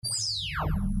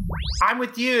I'm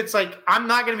with you. It's like, I'm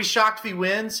not going to be shocked if he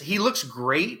wins. He looks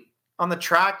great on the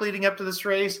track leading up to this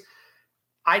race.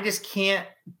 I just can't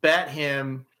bet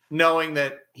him knowing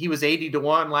that he was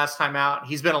 80-1 last time out.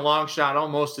 He's been a long shot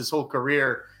almost his whole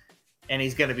career, and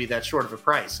he's going to be that short of a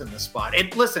price in this spot.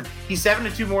 And listen, he's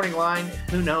 7-2 morning line.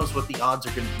 Who knows what the odds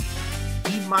are going to be?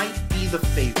 He might be the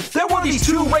favorite. There were these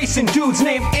two racing dudes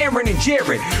named Aaron and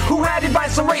Jared who had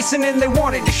advice on racing and they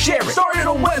wanted to share it. Started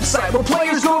a website where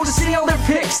players go to see all their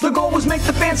picks. The goal was make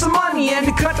the fans some money and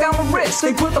to cut down the risk.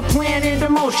 They put the plan into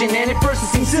motion and at first it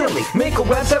seemed silly. Make a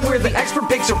website where the expert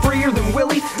picks are freer than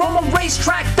Willie. From a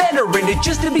racetrack veteran to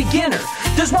just a beginner,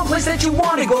 there's one place that you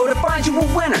want to go to find you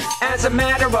a winner. As a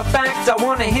matter of fact, I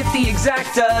want to hit the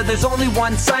exacta. There's only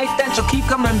one site that you'll keep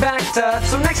coming back to.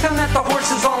 So next time that the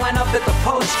horses all line up at the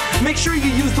post, make sure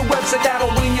you use the website that'll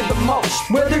win you the most.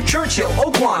 Whether Churchill,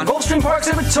 Oaklawn, Gulfstream Park,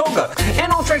 Saratoga,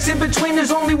 and all tracks in between,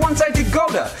 there's only one site to go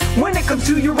to. When it comes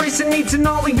to your racing needs and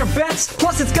all of your bets,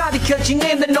 plus it's got a catchy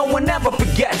name that no one ever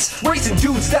forgets.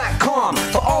 RacingDudes.com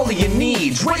for all of your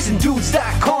needs.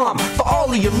 RacingDudes.com for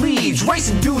all of your leads.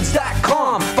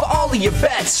 RacingDudes.com for all of your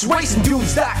bets.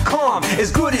 RacingDudes.com,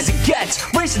 as good as it gets.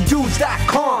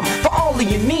 RacingDudes.com for all of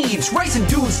your needs.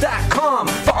 RacingDudes.com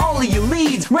for all of your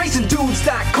leads.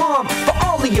 RacingDudes.com for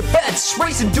all of your bets.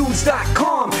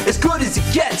 RacingDudes.com, as good as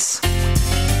it gets.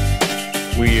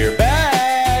 We're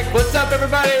back. What's up,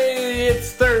 everybody?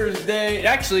 It's Thursday.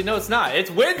 Actually, no, it's not. It's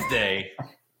Wednesday.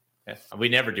 We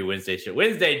never do Wednesday shit.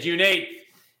 Wednesday, June 8th.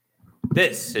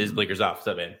 This is Blinkers Off. What's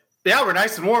up, man? Yeah, we're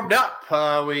nice and warmed up.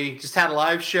 We just had a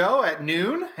live show at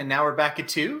noon, and now we're back at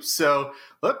 2. So,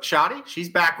 look, Shotty, she's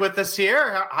back with us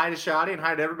here. Hi to Shotty and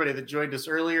hi to everybody that joined us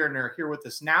earlier and are here with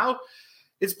us now.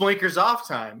 It's Blinkers Off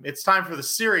time. It's time for the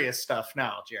serious stuff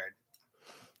now, Jared.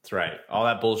 That's right. All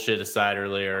that bullshit aside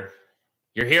earlier,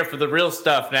 you're here for the real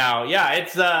stuff now. Yeah,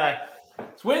 it's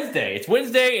Wednesday. It's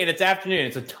Wednesday and it's afternoon.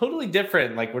 It's a totally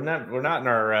different. Like we're not in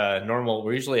our normal.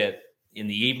 We're usually in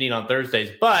the evening on Thursdays,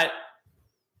 but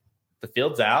the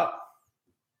field's out.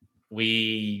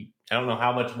 I don't know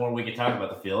how much more we can talk about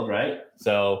the field, right?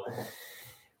 So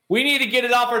we need to get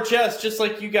it off our chest, just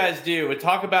like you guys do, and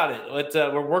talk about it.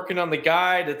 We're working on the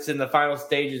guide. It's in the final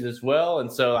stages as well, and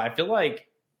so I feel like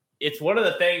it's one of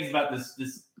the things about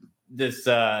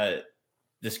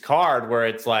this card where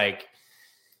it's like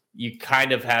you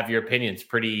kind of have your opinions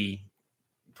pretty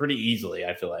easily.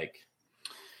 I feel like.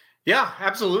 Yeah,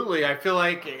 absolutely. I feel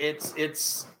like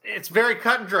it's very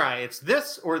cut and dry. It's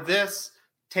this or this.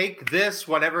 Take this,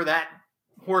 whatever that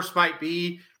horse might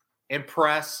be, and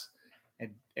press.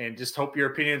 And just hope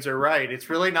your opinions are right. It's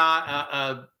really not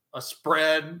a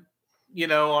spread,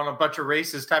 on a bunch of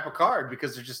races type of card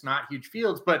because they're just not huge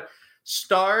fields. But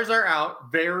stars are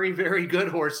out. Very, very good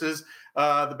horses.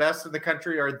 The best in the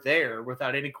country are there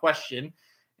without any question.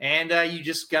 And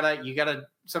you gotta.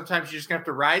 Sometimes you just have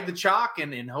to ride the chalk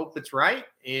and hope it's right.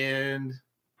 And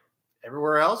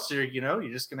everywhere else, you're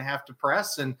just gonna have to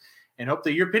press and hope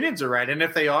that your opinions are right. And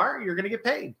if they are, you're gonna get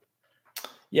paid.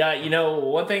 Yeah,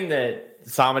 one thing that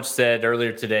Samich said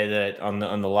earlier today that on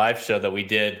the live show that we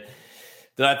did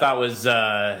that I thought was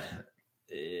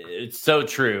it's so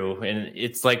true, and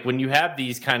it's like when you have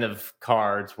these kind of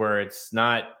cards where it's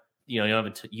not you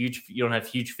don't have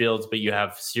huge fields, but you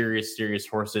have serious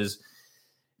horses,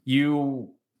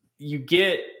 you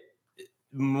get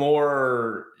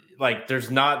more like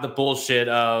there's not the bullshit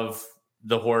of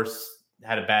the horse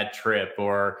had a bad trip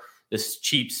or this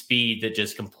cheap speed that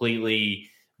just completely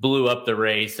blew up the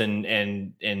race and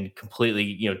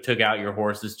completely, took out your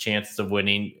horse's chances of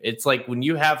winning. It's like when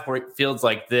you have fields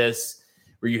like this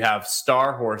where you have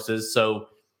star horses, so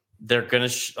they're going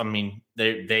to,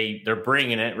 they're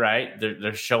bringing it, right?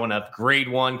 They're showing up grade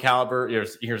 1 caliber.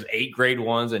 Here's 8 grade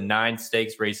 1s and 9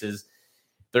 stakes races.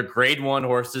 They're grade 1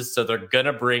 horses, so they're going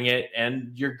to bring it,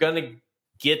 and you're going to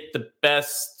get the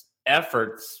best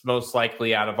efforts most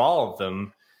likely out of all of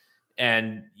them.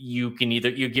 And you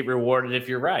get rewarded if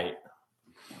you're right.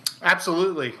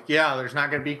 Absolutely. Yeah. There's not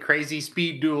going to be crazy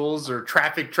speed duels or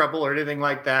traffic trouble or anything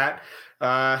like that.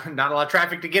 Not a lot of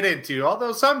traffic to get into,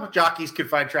 although some jockeys could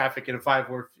find traffic in a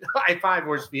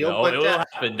 5-horse field. No, it will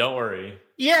happen. Don't worry.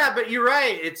 Yeah, but you're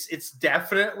right. It's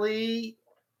definitely,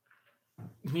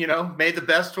 may the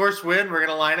best horse win. We're going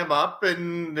to line them up,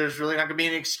 and there's really not going to be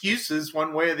any excuses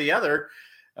one way or the other.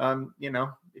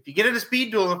 If you get in a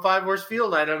speed duel in a 5-horse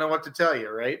field, I don't know what to tell you,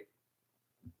 right?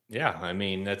 Yeah,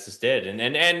 that's just it.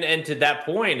 And to that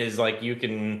point is like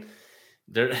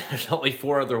there's only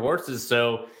 4 other horses,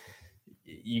 so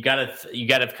you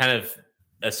gotta kind of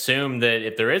assume that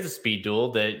if there is a speed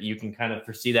duel that you can kind of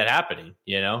foresee that happening.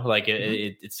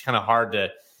 It's kind of hard to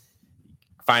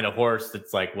find a horse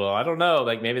that's like, well, I don't know,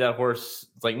 like maybe that horse.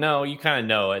 It's like, no, you kind of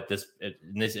know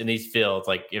in these fields,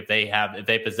 like if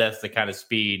they possess the kind of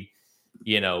speed,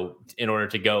 in order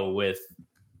to go with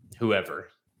whoever.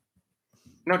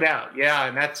 No doubt, yeah,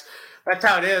 and that's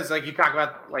how it is. Like you talk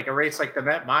about like a race like the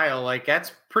Met Mile, like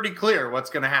that's pretty clear what's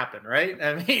going to happen, right?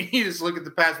 I mean, you just look at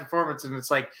the past performance, and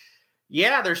it's like,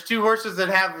 yeah, there's 2 horses that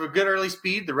have a good early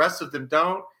speed, the rest of them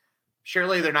don't.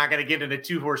 Surely they're not going to get in a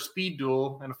 2-horse speed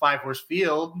duel in a 5-horse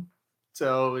field.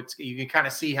 So you can kind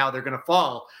of see how they're going to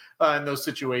fall in those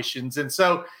situations. And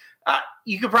so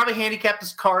you could probably handicap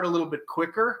this card a little bit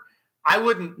quicker. I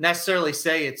wouldn't necessarily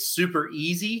say it's super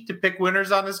easy to pick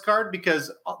winners on this card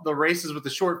because the races with the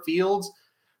short fields,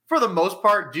 for the most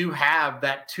part, do have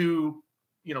that 2,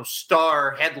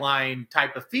 star headline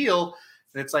type of feel.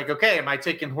 And it's like, okay, am I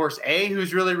taking horse A,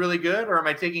 who's really, really good, or am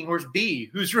I taking horse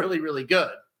B, who's really, really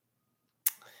good?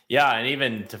 Yeah, and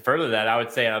even to further that, I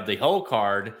would say of the whole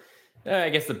card, I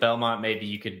guess the Belmont, maybe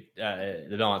you could,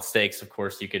 the Belmont Stakes, of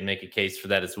course, you could make a case for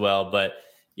that as well. But,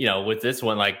 with this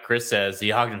one, like Chris says,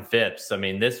 the Ogden Phipps, I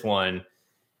mean, this one,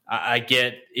 I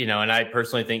get, and I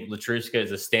personally think Latruska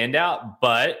is a standout,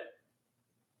 but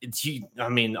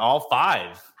all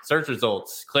 5 search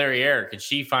results, Clairiere, can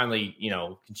she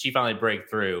finally break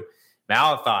through?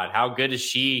 Malathot, how good is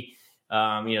she?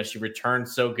 She returned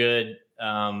so good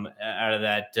out of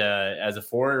that as a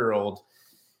 4-year-old.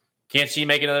 Can't she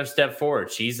make another step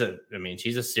forward? She's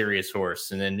a serious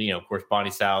horse. And then, of course, Bonnie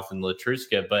South and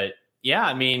Latruska. But yeah,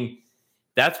 I mean,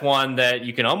 that's one that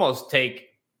you can almost take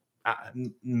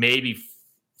maybe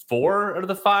 4 out of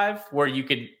the 5 where you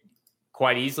could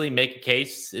quite easily make a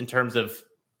case in terms of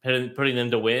putting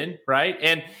them to win, right?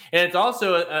 And it's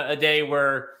also a day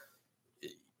where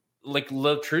like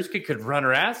Latruska could run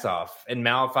her ass off and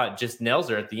Malathot just nails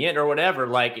her at the end or whatever.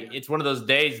 Like it's one of those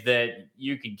days that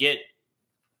you could get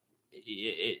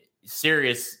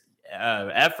serious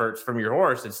efforts from your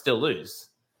horse and still lose.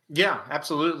 Yeah,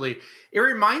 absolutely. It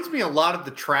reminds me a lot of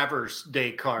the Travers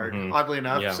Day card, oddly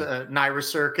enough, Naira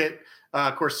Circuit,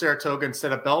 of course, Saratoga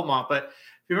instead of Belmont. But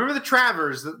if you remember the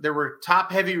Travers, there were top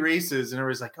heavy races and it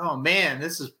was like, oh man,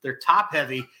 they're top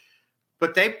heavy.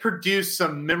 But they produce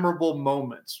some memorable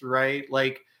moments, right?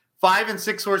 Like 5 and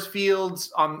 6 horse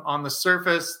fields on the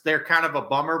surface, they're kind of a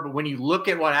bummer. But when you look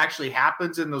at what actually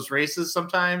happens in those races,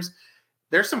 sometimes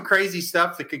there's some crazy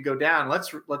stuff that could go down.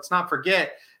 Let's not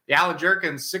forget the Alan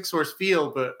Jerkins 6 horse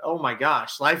field, but oh my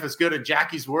gosh, Life is Good and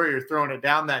Jackie's Warrior throwing it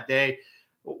down that day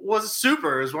was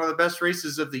super. It was one of the best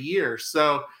races of the year.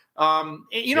 So,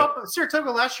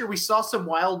 Saratoga last year, we saw some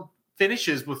wild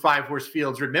finishes with 5 horse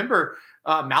fields. Remember,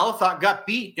 Malathot got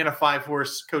beat in a 5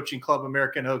 horse Coaching Club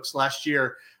American Oaks last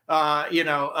year.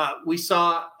 We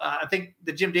saw, I think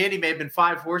the Jim Dandy may have been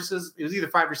 5 horses. It was either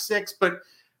 5 or 6, but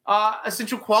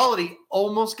Essential Quality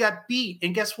almost got beat.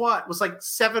 And guess what? It was like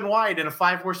 7 wide in a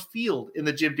 5 horse field in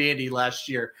the Jim Dandy last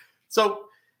year. So,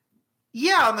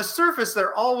 yeah, on the surface,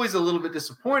 they're always a little bit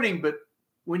disappointing. But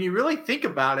when you really think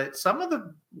about it, some of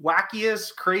the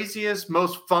wackiest, craziest,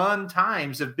 most fun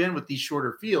times have been with these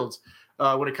shorter fields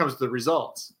when it comes to the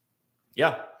results.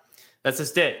 Yeah, that's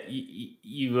just it.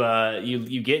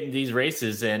 You get in these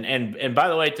races. And by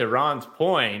the way, to Ron's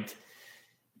point,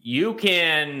 you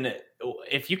can...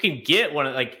 If you can get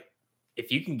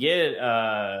if you can get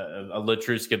a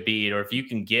Latruska beat, or if you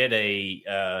can get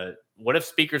what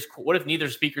if neither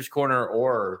Speaker's Corner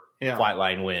or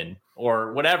Flightline win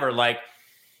or whatever, like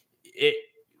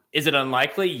is it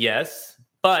unlikely? Yes.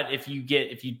 But if you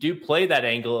do play that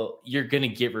angle, you're going to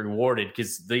get rewarded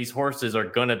because these horses are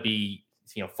going to be,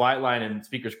 Flightline and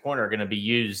Speaker's Corner are going to be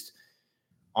used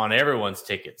on everyone's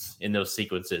tickets in those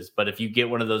sequences. But if you get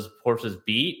one of those horses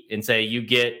beat and say you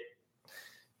get,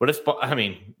 it's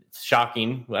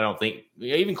shocking. I don't think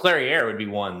even Clairiere would be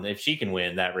one if she can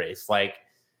win that race. Like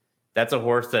that's a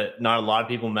horse that not a lot of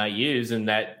people might use, and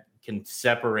that can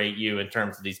separate you in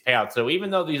terms of these payouts. So even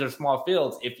though these are small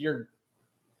fields, if you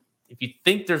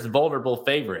think there's vulnerable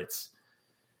favorites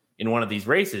in one of these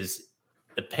races,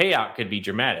 the payout could be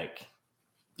dramatic.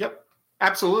 Yep,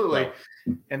 absolutely.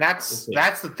 And that's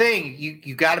the thing.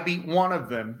 You got to beat one of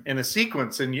them in a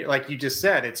sequence, and like you just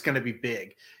said, it's going to be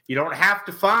big. You don't have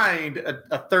to find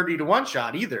a 30-1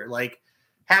 shot either. Like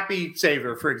Happy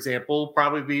Saver, for example,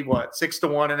 probably be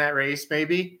 6-1 in that race,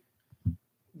 maybe.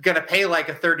 Going to pay like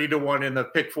a 30-1 in the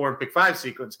pick 4 and pick 5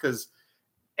 sequence because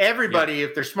everybody,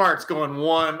 if they're smart, is going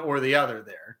one or the other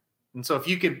there. And so if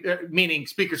you could, meaning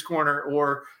Speaker's Corner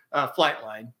or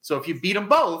Flightline. So if you beat them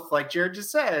both, like Jared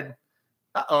just said,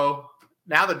 now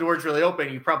the door's really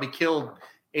open. You probably killed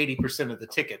 80% of the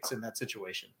tickets in that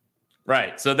situation.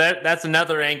 Right. So that's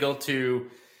another angle to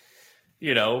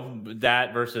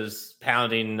that versus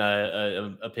pounding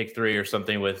a pick 3 or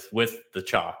something with the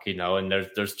chalk, and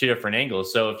there's two different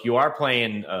angles. So if you are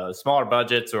playing smaller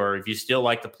budgets, or if you still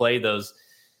like to play those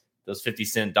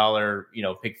 50-cent dollar,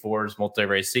 pick 4s,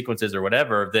 multi-race sequences or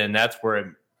whatever, then that's where it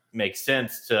makes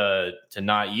sense to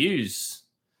not use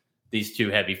these two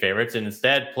heavy favorites and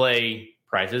instead play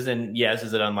prices. And yes,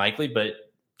 is it unlikely? But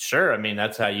sure, I mean,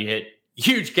 that's how you hit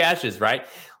huge cashes, right?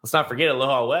 Let's not forget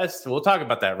Aloha West. We'll talk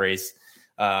about that race.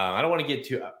 I don't want to get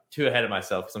too ahead of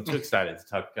myself because I'm too excited to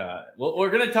talk. We're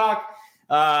going to talk,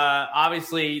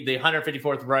 obviously, the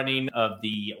 154th running of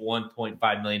the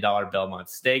 $1.5 million Belmont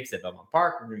Stakes at Belmont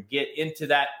Park. We're going to get into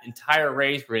that entire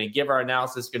race. We're going to give our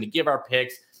analysis, going to give our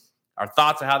picks, our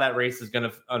thoughts on how that race is going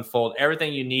to unfold.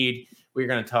 Everything you need. We're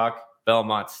going to talk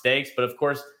Belmont Stakes. But, of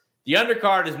course, the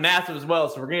undercard is massive as well.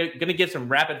 So we're going to give some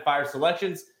rapid-fire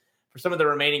selections for some of the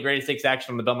remaining graded stakes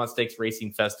action on the Belmont Stakes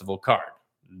Racing Festival card.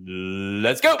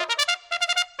 Let's go.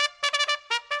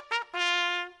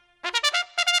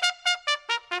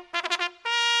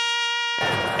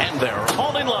 And they're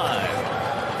all in line.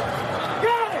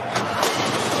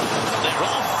 They're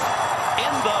off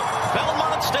in the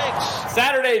Belmont Stakes.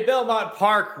 Saturday, Belmont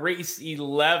Park, race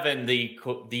 11, the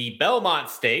Belmont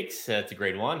Stakes. That's a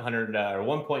grade 1,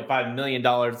 $1.5 million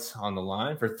on the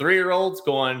line for 3-year-olds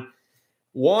going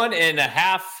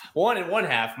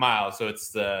 1.5 miles. So it's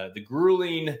the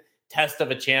grueling test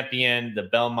of a champion, the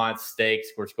Belmont Stakes.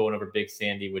 Of course, going over Big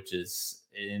Sandy, which is,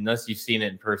 unless you've seen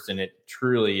it in person, it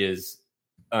truly is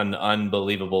an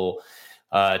unbelievable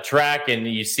track. And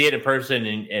you see it in person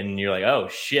and you're like, oh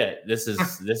shit, this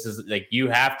is like, you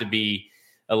have to be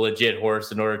a legit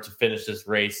horse in order to finish this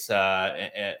race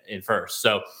in first.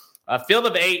 So field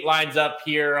of 8 lines up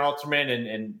here,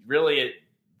 Alterman, and really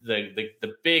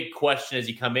the big question as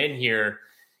you come in here,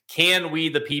 can we,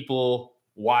 the people,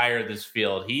 wire this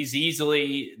field? He's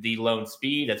easily the lone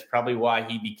speed. That's probably why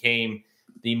he became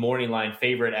the morning line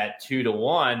favorite at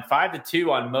 2-1,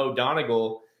 5-2 on Mo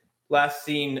Donegal. Last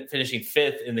seen finishing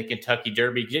 5th in the Kentucky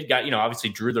Derby. He got, obviously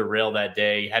drew the rail that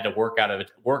day. He had to work out a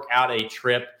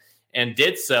trip and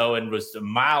did so, and was a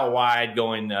mile wide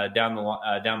going down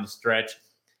the stretch.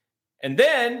 And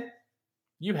then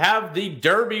you have the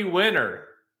Derby winner,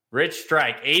 Rich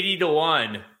Strike,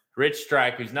 80-1. Rich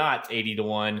Strike, who's not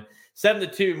 80-1.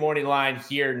 7-2 morning line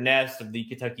here. Nest of the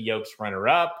Kentucky Oaks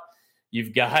runner-up.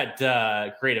 You've got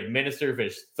Creative Minister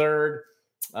finished 3rd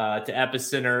to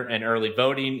Epicenter and early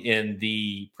voting in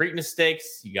the Preakness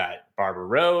Stakes. You got Barber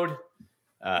Road.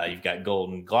 You've got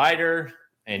Golden Glider.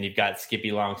 And you've got Skippy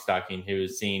Longstocking, who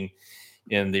is seen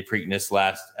in the Preakness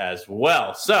last as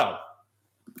well. So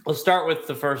let's start with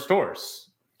the first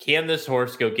horse. Can this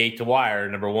horse go gate to wire?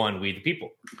 Number 1, We the People.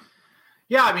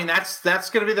 Yeah, I mean, that's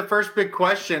going to be the first big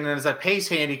question. And as a pace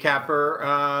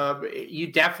handicapper,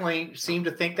 you definitely seem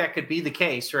to think that could be the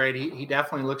case, right? He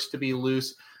definitely looks to be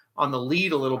loose on the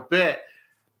lead a little bit.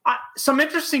 Some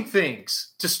interesting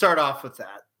things to start off with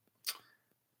that.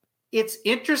 It's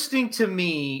interesting to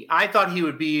me. I thought he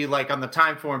would be like on the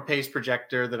time form pace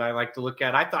projector that I like to look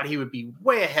at. I thought he would be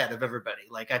way ahead of everybody.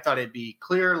 Like I thought it'd be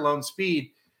clear lone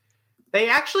speed. They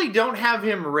actually don't have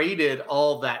him rated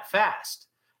all that fast.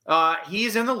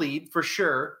 He's in the lead for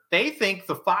sure. They think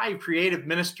the 5 Creative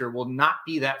Minister will not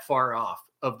be that far off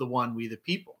of the 1 We the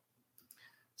People.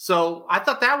 So I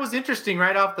thought that was interesting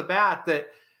right off the bat, that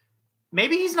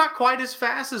maybe he's not quite as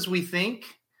fast as we think.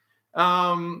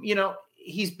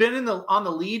 He's been on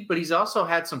the lead, but he's also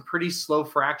had some pretty slow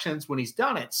fractions when he's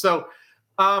done it. So,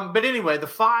 but anyway, the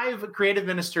 5 Creative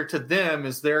Minister to them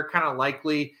is their kind of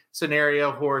likely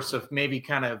scenario horse of maybe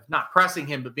kind of not pressing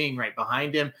him, but being right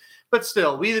behind him. But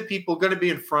still, We the People going to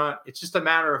be in front. It's just a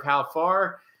matter of how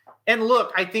far. And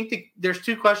look, I think there's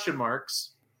 2 question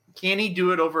marks. Can he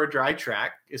do it over a dry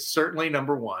track is certainly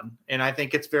number 1. And I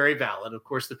think it's very valid. Of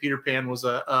course, the Peter Pan was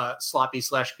a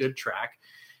sloppy/good track.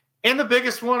 And the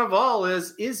biggest one of all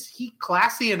is he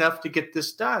classy enough to get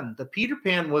this done? The Peter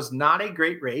Pan was not a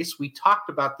great race. We talked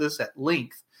about this at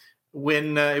length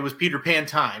when it was Peter Pan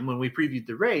time, when we previewed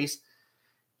the race.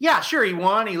 Yeah, sure, he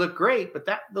won. He looked great, but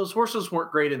those horses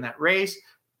weren't great in that race.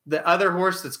 The other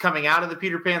horse that's coming out of the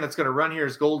Peter Pan that's going to run here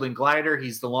is Golden Glider.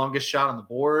 He's the longest shot on the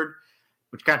board,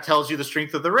 which kind of tells you the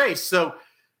strength of the race. So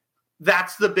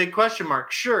that's the big question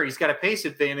mark. Sure, he's got a pace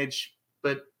advantage,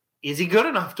 but is he good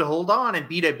enough to hold on and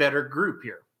beat a better group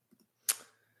here?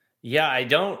 Yeah, I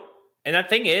don't. And the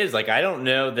thing is, like, I don't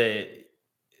know that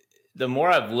the more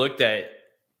I've looked at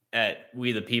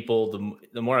We the People,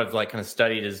 the more I've like kind of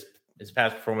studied his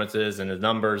past performances and his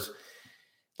numbers.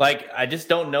 Like, I just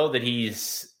don't know that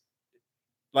he's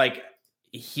like,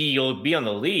 he'll be on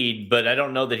the lead, but I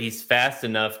don't know that he's fast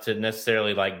enough to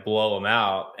necessarily like blow him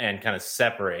out and kind of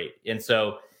separate. And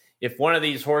so if one of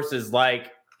these horses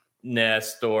like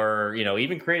Nest or,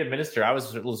 even Creative Minister, I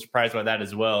was a little surprised by that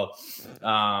as well.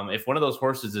 If one of those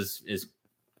horses is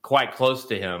quite close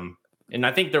to him, and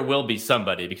I think there will be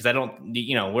somebody, because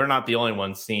we're not the only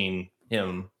ones seeing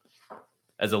him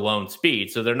as a lone speed.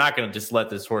 So they're not going to just let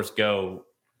this horse go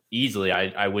easily.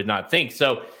 I would not think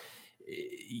so.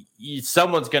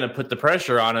 Someone's going to put the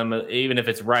pressure on him, even if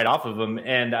it's right off of him.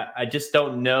 And I just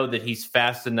don't know that he's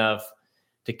fast enough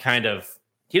to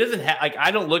he doesn't have,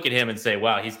 I don't look at him and say,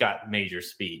 wow, he's got major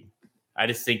speed. I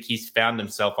just think he's found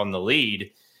himself on the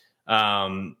lead.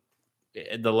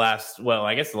 The last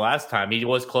time he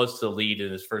was close to the lead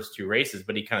in his first two races,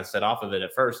 but he kind of set off of it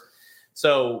at first.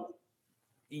 So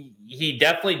he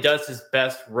definitely does his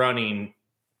best running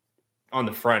on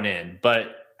the front end,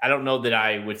 but I don't know that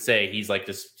I would say he's like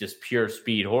this just pure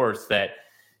speed horse that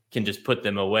can just put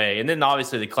them away. And then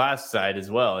obviously the class side as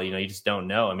well, you just don't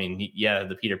know. I mean,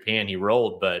 the Peter Pan, he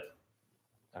rolled, but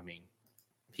I mean,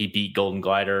 he beat Golden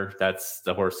Glider. That's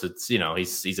the horse that's,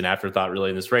 he's an afterthought really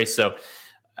in this race. So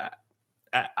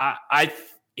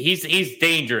he's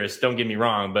dangerous. Don't get me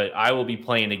wrong, but I will be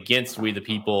playing against We the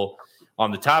People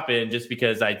on the top end just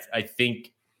because I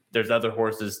think there's other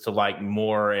horses to like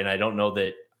more. And I don't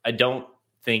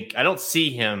see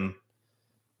him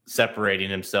separating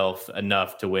himself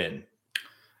enough to win.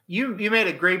 You made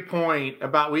a great point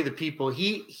about We the People.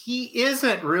 He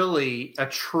isn't really a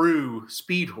true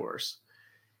speed horse.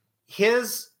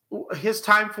 His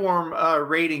time form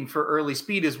rating for early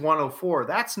speed is 104.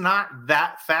 That's not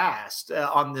that fast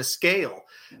on this scale.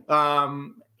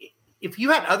 If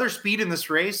you had other speed in this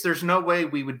race, there's no way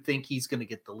we would think he's going to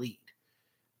get the lead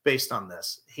based on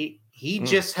this. He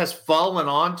just has fallen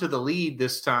onto the lead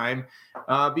this time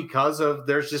because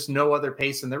there's just no other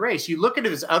pace in the race. You look at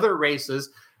his other races,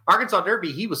 Arkansas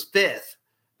Derby, he was fifth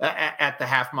at the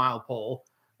half mile pole.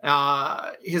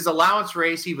 His allowance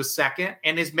race, he was second,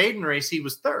 and his maiden race, he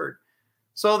was third.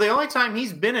 So the only time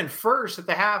he's been in first at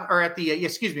the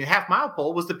half mile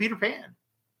pole was the Peter Pan.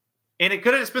 And it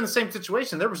could have just been the same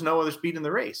situation. There was no other speed in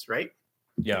the race, right?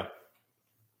 Yeah.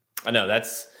 I know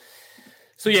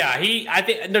so yeah, I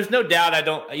think there's no doubt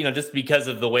just because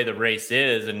of the way the race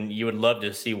is, and you would love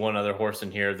to see one other horse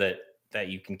in here that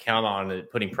you can count on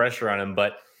putting pressure on him.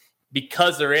 But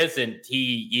because there isn't,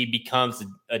 he becomes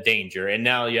a danger. And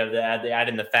now you have to add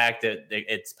in the fact that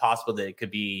it's possible that it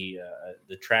could be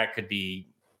the track could be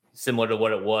similar to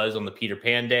what it was on the Peter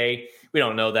Pan day. We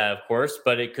don't know that, of course,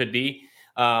 but it could be.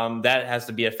 That has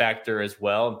to be a factor as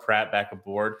well. And Pratt back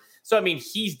aboard. So, I mean,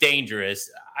 he's dangerous.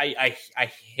 I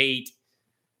hate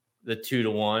the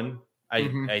 2-1.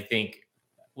 I think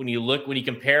when you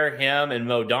compare him and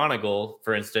Mo Donegal,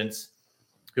 for instance,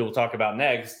 who we'll talk about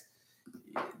next,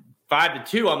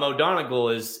 5-2 on Mo Donegal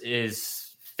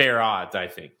is fair odds, I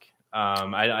think.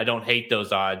 I don't hate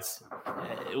those odds.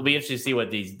 It'll be interesting to see what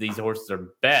these horses are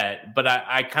bet, but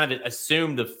I kind of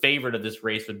assumed the favorite of this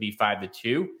race would be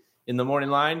 5-2 in the morning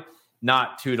line,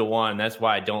 not 2-1. That's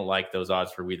why I don't like those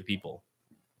odds for We the People.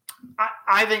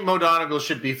 I think Mo Donegal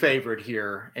should be favored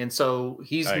here, and so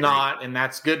he's not, and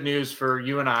that's good news for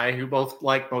you and I, who both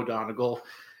like Mo Donegal.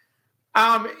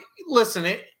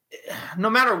 Listen, no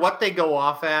matter what they go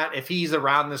off at, if he's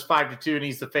around this 5-2 and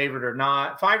he's the favorite or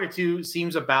not, 5-2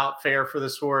 seems about fair for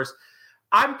this horse.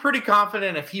 I'm pretty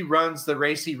confident if he runs the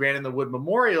race he ran in the Wood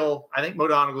Memorial, I think Mo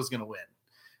Donegal is going to win.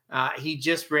 He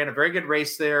just ran a very good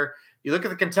race there. You look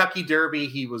at the Kentucky Derby,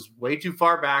 he was way too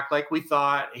far back like we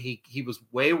thought. He was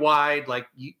way wide like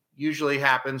usually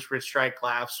happens. Rich Strike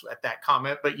laughs at that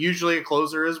comment, but usually a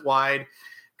closer is wide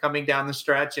coming down the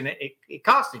stretch, and it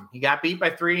cost him. He got beat by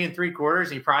 3 3/4.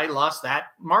 And he probably lost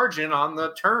that margin on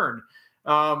the turn.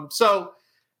 So,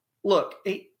 look,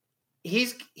 he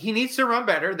needs to run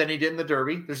better than he did in the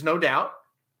Derby. There's no doubt.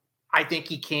 I think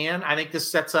he can. I think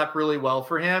this sets up really well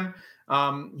for him.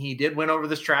 He did win over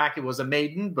this track. It was a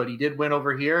maiden, but he did win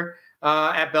over here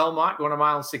at Belmont, going 1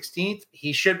 mile and 16th.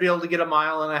 He should be able to get 1.5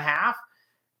 miles.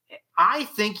 I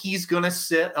think he's going to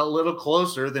sit a little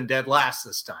closer than dead last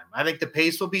this time. I think the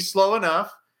pace will be slow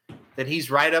enough that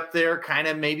he's right up there, kind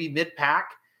of maybe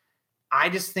mid-pack. I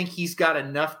just think he's got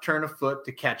enough turn of foot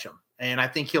to catch him. And I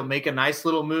think he'll make a nice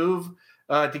little move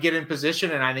to get in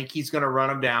position, and I think he's going to run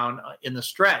him down in the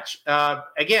stretch.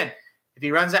 Again, if he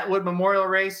runs that Wood Memorial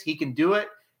race, he can do it.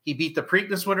 He beat the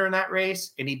Preakness winner in that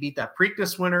race, and he beat that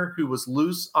Preakness winner who was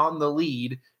loose on the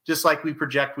lead, just like we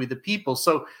project We the People.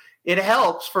 So it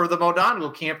helps for the Mo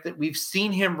Donegal camp that we've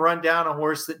seen him run down a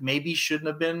horse that maybe shouldn't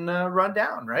have been run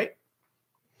down, right?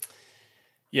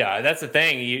 Yeah, that's the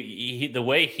thing. The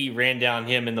way he ran down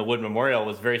him in the Wood Memorial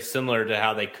was very similar to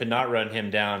how they could not run him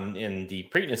down in the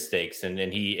Preakness Stakes, and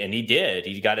he did.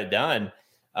 He got it done.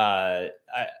 I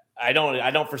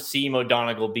don't foresee Mo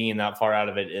Donegal being that far out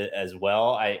of it as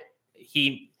well.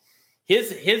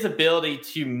 His ability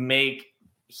to make.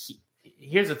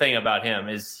 Here's the thing about him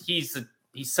is he's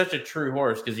such a true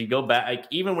horse, because you go back, like,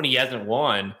 even when he hasn't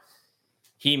won,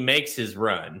 he makes his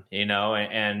run,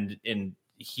 and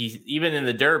he's even in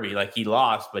the Derby, like, he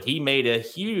lost, but he made a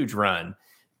huge run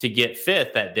to get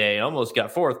fifth that day, almost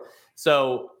got fourth.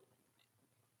 So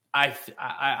I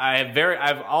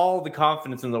have all the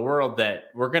confidence in the world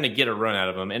that we're going to get a run out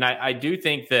of him. And I do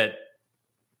think that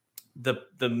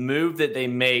the move that they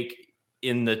make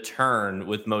in the turn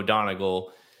with Mo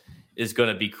Donegal is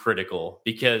going to be critical,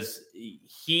 because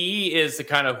he is the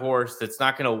kind of horse that's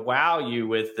not going to wow you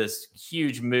with this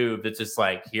huge move that's just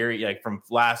like here, like from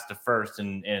last to first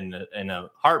in a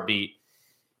heartbeat.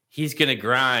 He's going to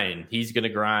grind. He's going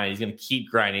to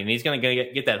keep grinding. He's going to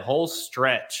get that whole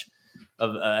stretch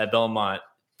of at Belmont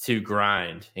to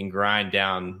grind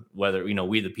down, whether,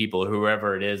 we the people,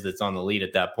 whoever it is that's on the lead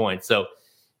at that point. So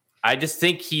I just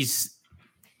think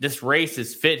this race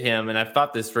has fit him, and I've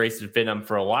thought this race had fit him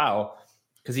for a while,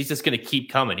 because he's just going to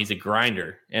keep coming. He's a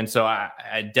grinder. And so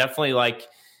I definitely like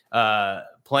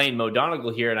playing Mo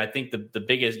Donegal here, and I think the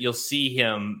biggest, you'll see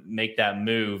him make that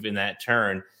move in that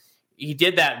turn. He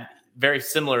did that very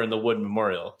similar in the Wood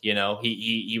Memorial.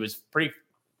 He was pretty,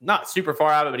 not super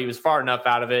far out of it, but he was far enough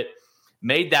out of it,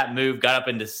 made that move, got up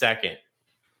into second.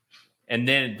 And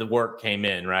then the work came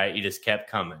in, right? He just kept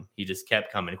coming.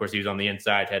 Of course, he was on the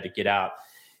inside, had to get out.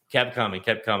 Kept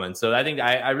coming. So I think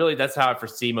I really, that's how I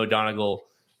foresee Mo Donegal,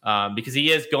 because he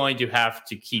is going to have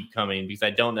to keep coming, because I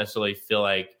don't necessarily feel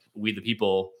like We the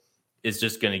People is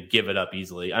just going to give it up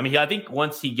easily. I mean, I think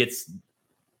once he gets,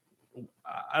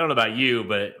 I don't know about you,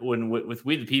 but with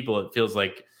We the People, it feels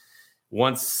like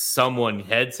once someone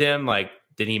heads him, like,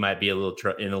 then he might be in a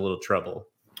little trouble.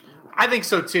 I think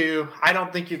so too. I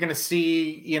don't think you're going to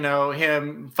see,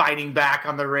 him fighting back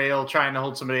on the rail, trying to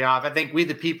hold somebody off. I think We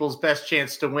the People's best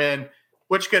chance to win,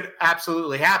 which could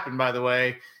absolutely happen, by the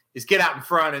way, is get out in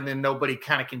front, and then nobody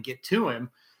kind of can get to him.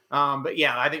 But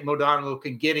yeah, I think Mo Donegal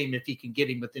can get him if he can get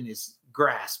him within his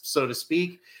grasp, so to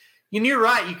speak. And you're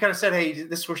right. You kind of said, hey,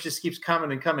 this horse just keeps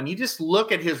coming and coming. You just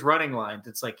look at his running lines.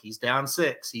 It's like he's down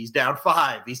 6, he's down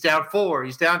 5, he's down 4,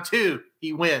 he's down 2.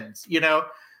 He wins,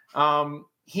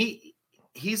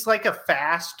 He's like a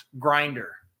fast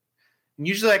grinder. And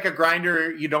usually, like a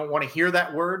grinder, you don't want to hear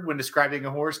that word when describing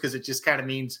a horse, because it just kind of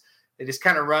means they just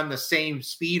kind of run the same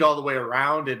speed all the way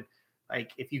around. And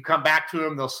like, if you come back to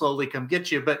them, they'll slowly come get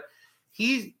you. But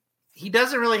he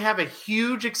doesn't really have a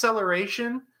huge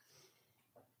acceleration.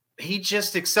 He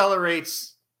just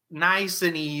accelerates nice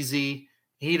and easy.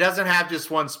 He doesn't have just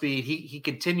one speed. He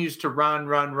continues to run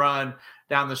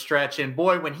down the stretch. And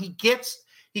boy, when he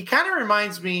kind of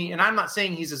reminds me, and I'm not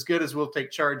saying he's as good as Will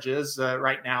Take Charge is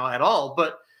right now at all,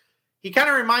 but he kind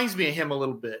of reminds me of him a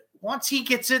little bit. Once he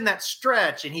gets in that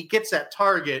stretch and he gets that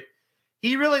target,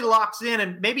 he really locks in,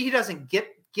 and maybe he doesn't get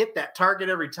that target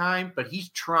every time, but he's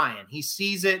trying. He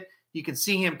sees it. You can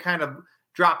see him kind of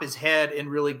drop his head and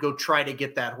really go try to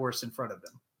get that horse in front of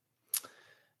him.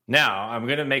 Now, I'm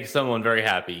going to make someone very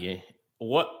happy.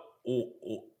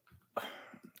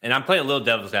 And I'm playing a little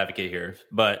devil's advocate here,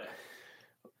 but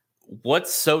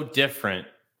what's so different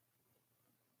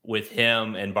with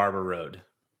him and Barber Road?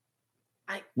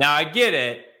 I get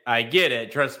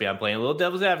it. Trust me, I'm playing a little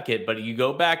devil's advocate, but you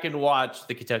go back and watch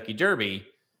the Kentucky Derby,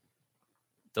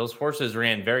 those horses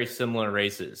ran very similar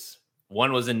races.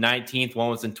 One was in 19th, one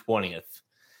was in 20th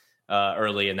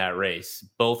early in that race.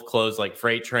 Both closed like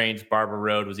freight trains. Barber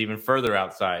Road was even further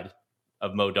outside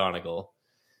of Mo Donegal.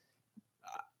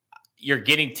 You're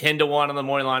getting 10-1 on the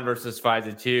morning line versus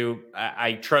 5-2.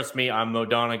 I trust me, I'm Mo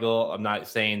Donegal. I'm not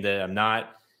saying that I'm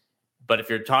not. But if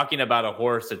you're talking about a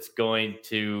horse that's going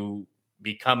to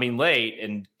be coming late,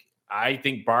 and I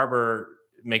think Barber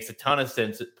makes a ton of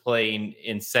sense playing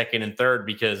in second and third,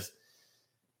 because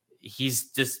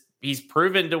he's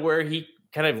proven to where he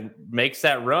kind of makes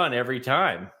that run every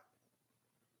time.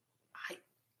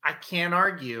 I can't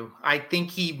argue. I think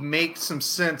he makes some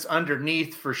sense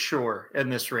underneath for sure in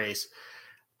this race.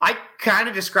 I kind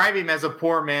of describe him as a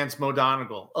poor man's Mo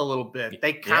Donegal a little bit.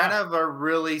 They kind of are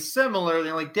really similar. The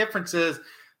only difference is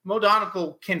Mo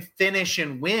Donegal can finish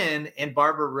and win, and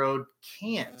Barber Road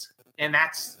can't. And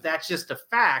that's just a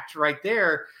fact right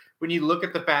there. When you look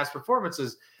at the past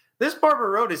performances, this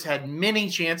Barber Road has had many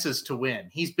chances to win.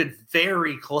 He's been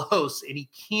very close, and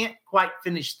he can't quite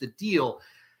finish the deal.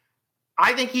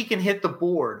 I think he can hit the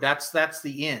board. That's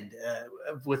the end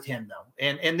with him, though.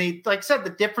 And they, like I said,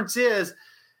 the difference is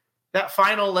that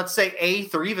final, let's say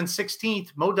 8th or even 16th,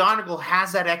 Mo Donegal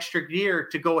has that extra gear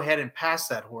to go ahead and pass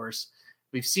that horse.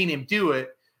 We've seen him do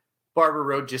it. Barber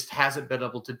Road just hasn't been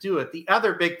able to do it. The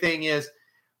other big thing is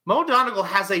Mo Donegal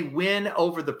has a win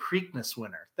over the Preakness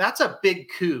winner. That's a big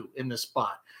coup in this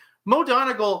spot. Mo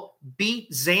Donegal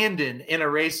beat Zandon in a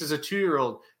race as a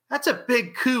 2-year-old. That's a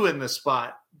big coup in this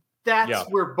spot. That's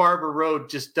where Barber Road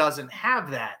just doesn't have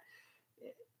that.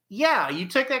 Yeah, you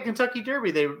took that Kentucky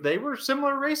Derby. They were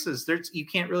similar races. You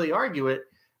can't really argue it.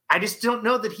 I just don't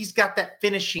know that he's got that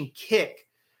finishing kick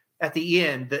at the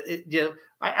end.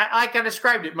 I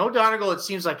described it. Mo Donegal, it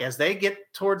seems like as they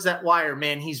get towards that wire,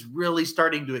 man, he's really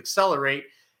starting to accelerate.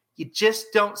 You just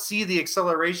don't see the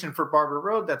acceleration for Barber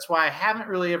Road. That's why I haven't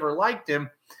really ever liked him.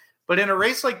 But in a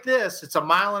race like this, it's a 1.5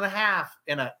 miles,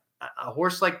 and a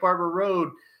horse like Barber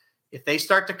Road, if they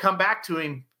start to come back to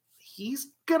him, he's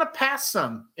going to pass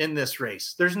some in this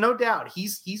race. There's no doubt.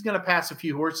 He's going to pass a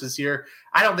few horses here.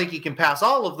 I don't think he can pass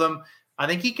all of them. I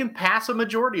think he can pass a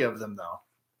majority of them, though.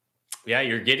 Yeah,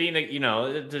 you're getting,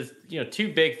 there's,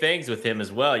 two big things with him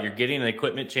as well. You're getting an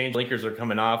equipment change. Blinkers are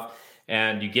coming off,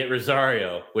 and you get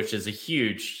Rosario, which is a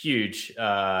huge, huge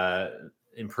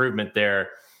improvement there.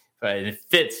 And it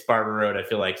fits Barber Road, I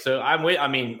feel like. So I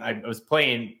was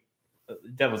playing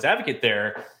devil's advocate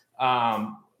there.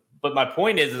 But my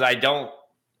point is I don't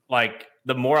like,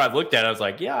 the more I've looked at it, I was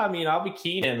like, yeah, I mean, I'll be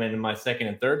keying him in my second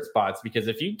and third spots, because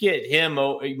if you get him,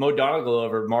 Mo Donegal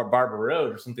over Barber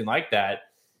Road or something like that,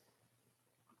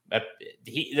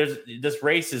 this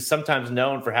race is sometimes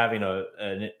known for having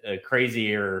a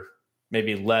crazy or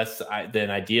maybe less than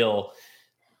ideal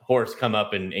horse come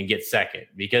up and get second,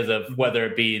 because of whether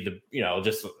it be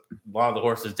just a lot of the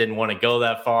horses didn't want to go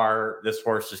that far. This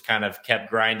horse just kind of kept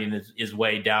grinding his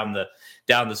way down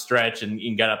the stretch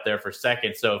and got up there for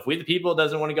second. So if We the People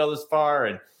doesn't want to go this far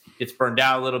and gets burned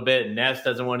out a little bit, and Ness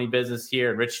doesn't want any business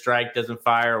here, and Rich Strike doesn't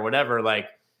fire or whatever, like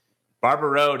Barber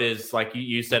Road is, like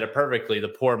you said it perfectly, the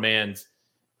poor man's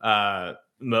Mo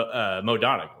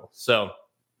Donegal. So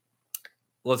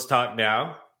let's talk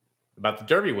now about the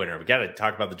Derby winner. We got to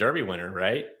talk about the Derby winner,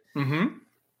 right? Mm-hmm.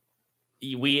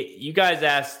 You guys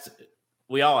asked,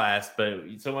 we all asked, but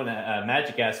someone,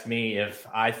 Magic asked me if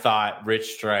I thought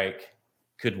Rich Strike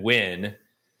could win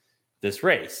this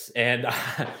race. And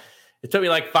it took me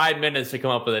like 5 minutes to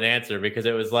come up with an answer, because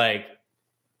it was like,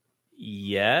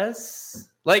 yes.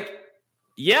 Like,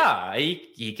 yeah,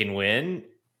 he can win.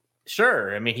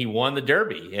 Sure. I mean, he won the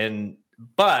Derby,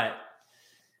 but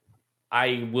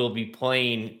I will be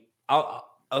playing.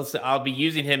 I'll be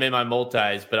using him in my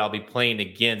multis, but I'll be playing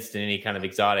against in any kind of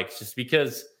exotics, just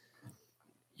because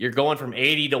you're going from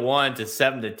 80-1 to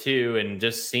 7-2, and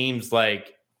just seems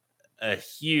like a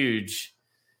huge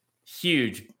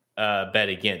bet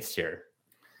against here.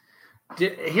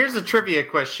 Here's a trivia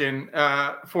question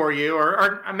for you,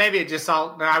 or maybe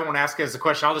I won't ask it as a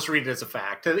question. I'll just read it as a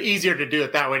fact. Easier to do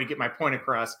it that way to get my point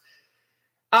across.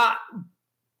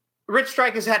 Rich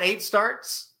Strike has had 8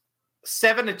 starts.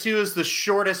 7-2 is the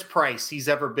shortest price he's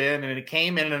ever been, and it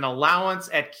came in an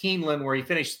allowance at Keeneland, where he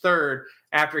finished 3rd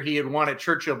after he had won at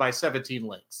Churchill by 17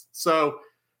 lengths. So,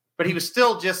 but he was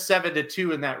still just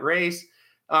 7-2 in that race.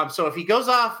 So if he goes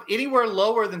off anywhere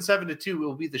lower than 7-2, it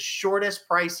will be the shortest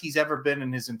price he's ever been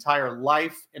in his entire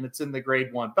life, and it's in the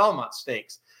Grade 1 Belmont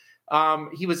Stakes.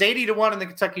 He was 80-1 in the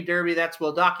Kentucky Derby. That's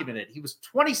well documented. He was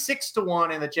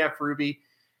 26-1 in the Jeff Ruby.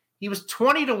 He was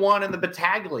 20-1 in the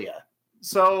Battaglia.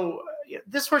 So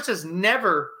this horse has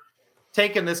never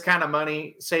taken this kind of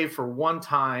money, save for one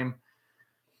time.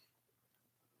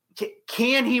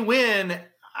 Can he win?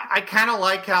 I kind of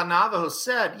like how Navajo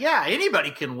said, yeah, anybody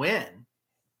can win.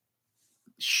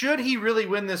 Should he really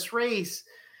win this race?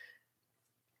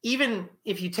 Even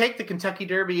if you take the Kentucky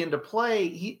Derby into play,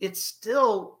 it's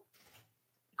still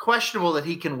questionable that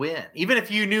he can win. Even if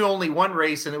you knew only one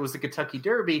race and it was the Kentucky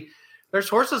Derby, there's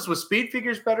horses with speed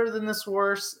figures better than this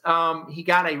horse. He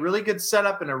got a really good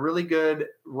setup and a really good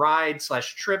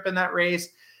ride/trip in that race.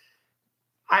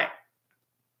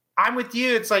 I'm with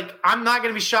you. It's like, I'm not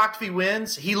going to be shocked if he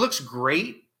wins. He looks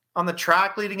great on the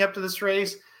track leading up to this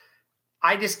race.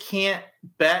 I just can't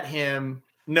bet him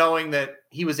knowing that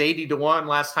he was 80-1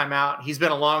 last time out. He's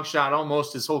been a long shot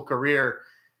almost his whole career,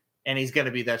 and he's going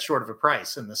to be that short of a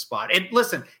price in this spot. And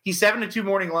listen, he's 7-2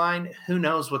 morning line. Who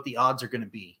knows what the odds are going to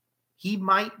be? He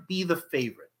might be the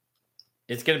favorite.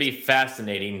 It's going to be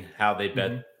fascinating how they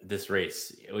bet this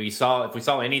race. If we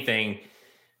saw anything,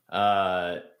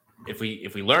 if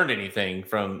we learned anything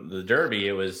from the Derby,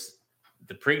 it was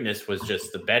the Preakness was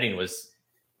just, the betting was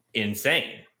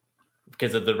insane.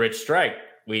 because of the Rich Strike.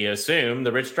 We assume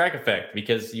the Rich Strike effect,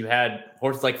 because you had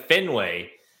horses like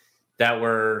Fenway that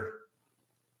were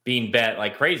being bet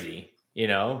like crazy,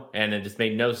 and it just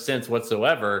made no sense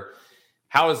whatsoever.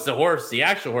 How is the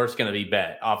actual horse going to be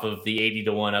bet off of the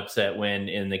 80-1 upset win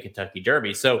in the Kentucky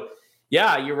Derby? So,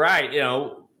 yeah, you're right.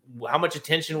 How much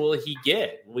attention will he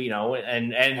get?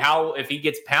 And how, if he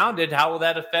gets pounded, how will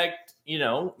that affect,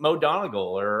 Mo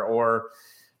Donegal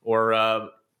or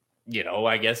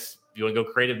I guess you want to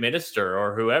go Creative Minister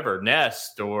or whoever,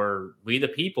 Nest or We the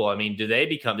People. I mean,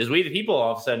 does We the People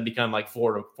all of a sudden become like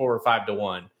 4 or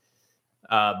 5-1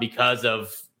 because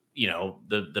of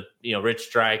the Rich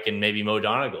Strike and maybe Mo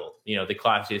Donegal, the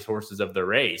classiest horses of the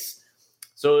race.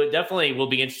 So it definitely will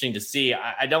be interesting to see.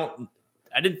 I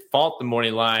didn't fault the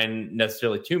morning line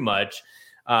necessarily too much,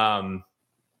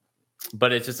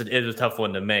 but it's just it was a tough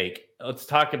one to make. Let's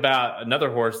talk about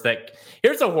another horse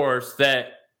here's a horse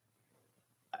that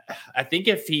I think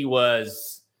if he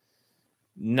was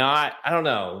not, I don't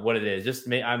know what it is.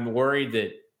 I'm worried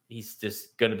that he's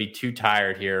just going to be too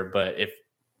tired here. But if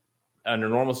under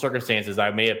normal circumstances, I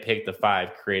may have picked the 5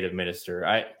 Creative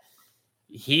Minister.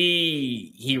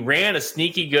 He ran a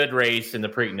sneaky good race in the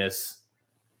Preakness.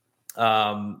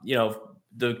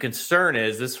 The concern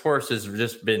is this horse has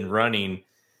just been running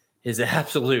his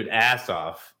absolute ass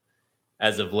off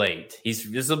as of late.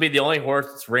 This will be the only horse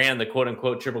that's ran the quote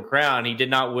unquote Triple Crown. He did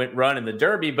not run in the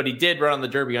Derby, but he did run on the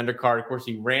Derby undercard. Of course,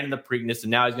 he ran in the Preakness, and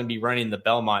now he's going to be running the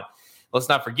Belmont. Let's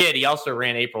not forget, he also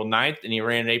ran April 9th, and he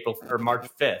ran March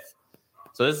 5th.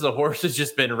 So this is a horse that's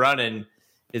just been running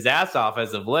his ass off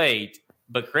as of late.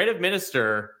 But Creative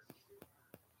Minister,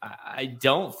 I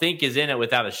don't think is in it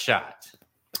without a shot.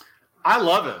 I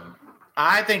love him.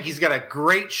 I think he's got a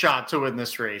great shot to win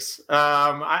this race.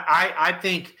 I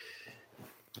think.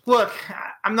 Look,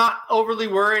 I'm not overly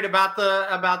worried about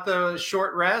the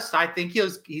short rest. I think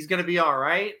he's going to be all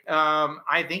right.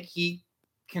 I think he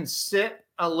can sit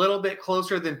a little bit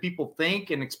closer than people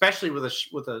think, and especially with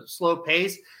a slow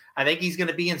pace. I think he's going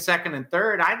to be in second and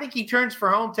third. I think he turns for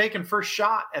home, taking first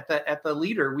shot at the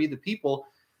leader, We the People.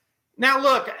 Now,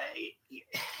 look,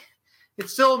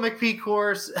 it's still a McPeak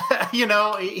horse.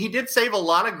 He did save a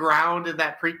lot of ground in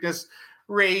that Preakness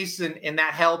race, and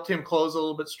that helped him close a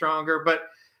little bit stronger. But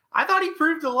I thought he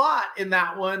proved a lot in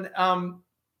that one.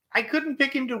 I couldn't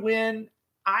pick him to win.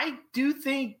 I do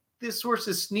think this horse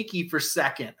is sneaky for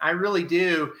second. I really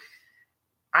do.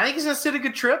 I think he's going to sit a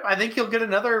good trip. I think he'll get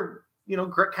another,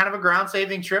 kind of a ground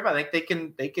saving trip. I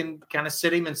think they can kind of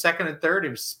sit him in second and third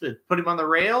and put him on the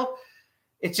rail.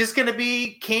 It's just going to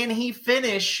be, can he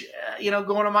finish,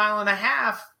 going a mile and a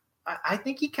half? I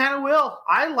think he kind of will.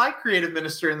 I like Creative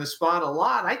Minister in the spot a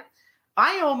lot.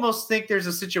 I almost think there's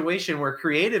a situation where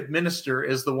Creative Minister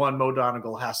is the one Mo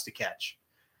Donegal has to catch.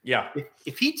 Yeah.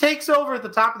 If he takes over at the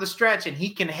top of the stretch and he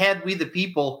can head We the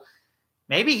People,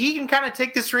 maybe he can kind of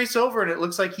take this race over, and it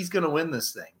looks like he's going to win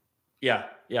this thing. Yeah.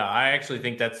 I actually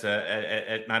think that's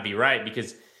it might be right,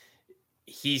 because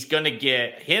he's going to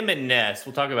get him and Nest.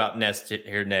 We'll talk about Nest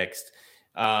here next.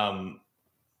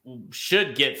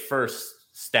 Should get first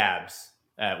stabs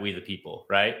at We the People,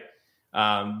 right?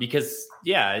 Because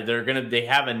they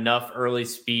have enough early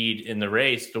speed in the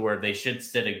race to where they should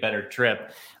sit a better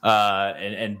trip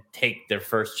and take their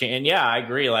first chance. And I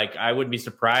agree. Like, I wouldn't be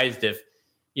surprised if,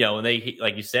 when they,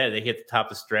 like you said, they hit the top of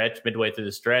the stretch, midway through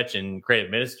the stretch, and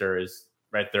Creative Minister is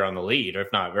right there on the lead, or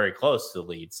if not very close to the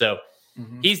lead. So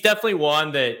he's definitely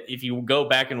one that if you go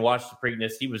back and watch the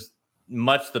Preakness, he was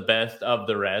much the best of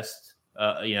the rest.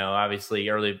 Obviously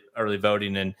early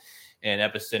voting and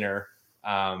Epicenter,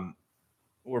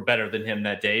 were better than him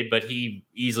that day, but he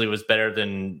easily was better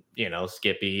than,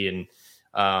 Skippy.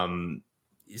 And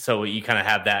so you kind of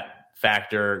have that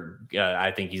factor.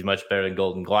 I think he's much better than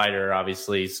Golden Glider,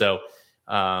 obviously. So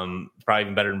probably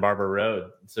even better than Barber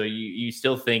Road. So you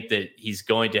still think that he's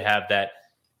going to have that.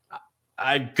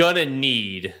 I'm going to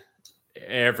need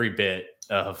every bit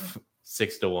of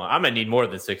 6-1. I'm going to need more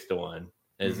than 6-1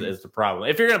 is the problem.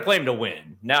 If you're going to play him to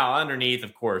win. Now, underneath,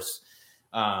 of course,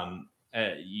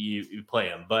 you play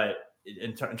him, but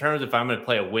in terms of if I'm going to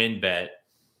play a win bet,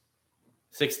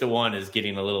 6-1 is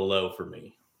getting a little low for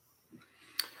me.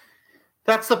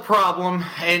 That's the problem.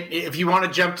 And if you want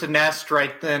to jump to Nest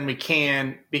right then, we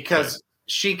can, because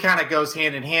she kind of goes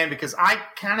hand in hand, because I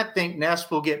kind of think Nest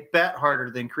will get bet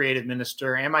harder than Creative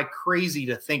Minister. Am I crazy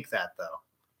to think that, though?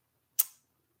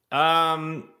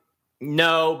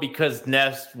 No, because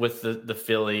Nest with the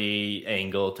filly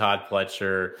angle, Todd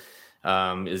Pletcher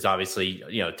is obviously,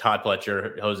 Todd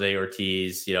Pletcher, Jose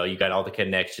Ortiz, you got all the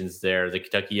connections there, the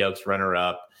Kentucky Oaks runner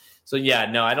up. So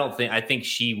yeah, no, I think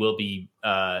she will be.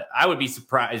 I would be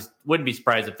surprised. Wouldn't be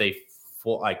surprised if they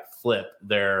flip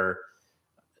their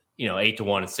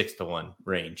 8-1 and 6-1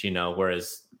 range.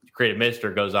 Whereas Creative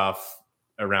Minister goes off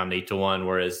around 8-1,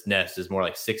 whereas Nest is more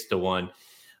like 6-1.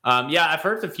 Yeah, I've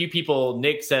heard a few people.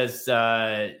 Nick says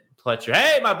Pletcher.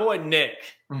 Hey, my boy Nick.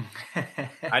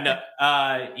 I know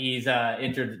he's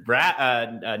entered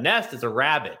Nest as a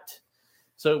rabbit.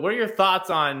 So what are your thoughts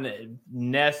on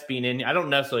Nest being in? I don't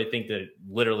necessarily think that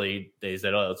literally they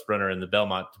said, oh, let's run her in the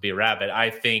Belmont to be a rabbit. I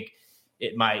think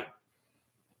it might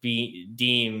be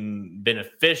deemed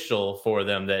beneficial for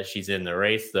them that she's in the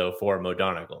race, though, for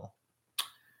Modonegal.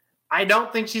 I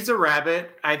don't think she's a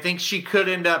rabbit. I think she could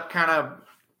end up kind of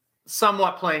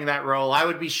somewhat playing that role. I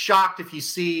would be shocked if you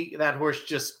see that horse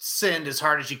just send as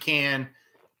hard as you can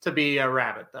to be a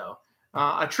rabbit, though.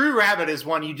 A true rabbit is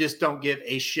one you just don't give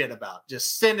a shit about.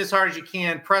 Just send as hard as you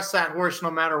can, press that horse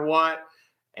no matter what,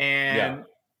 and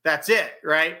that's it,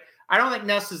 right? I don't think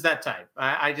Ness is that type.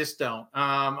 I just don't.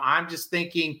 I'm just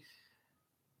thinking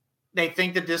they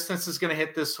think the distance is going to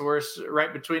hit this horse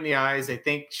right between the eyes. They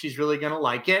think she's really going to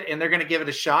like it, and they're going to give it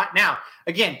a shot. Now,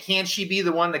 again, can she be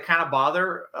the one to kind of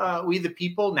bother we the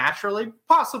people naturally?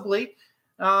 Possibly.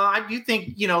 I do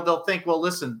think, they'll think, well,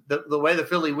 listen, the way the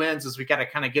filly wins is we got to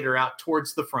kind of get her out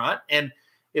towards the front. And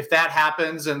if that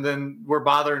happens and then we're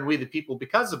bothering we the people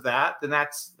because of that, then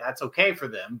that's okay for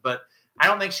them. But I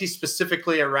don't think she's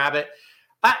specifically a rabbit.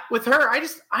 With her,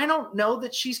 I don't know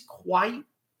that she's quite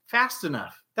fast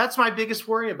enough. That's my biggest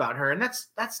worry about her. And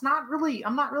that's not really,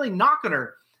 I'm not really knocking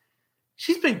her.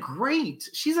 She's been great.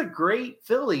 She's a great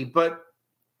filly, but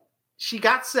she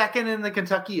got second in the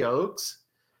Kentucky Oaks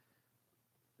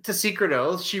to Secret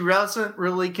Oath. She wasn't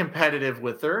really competitive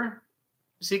with her.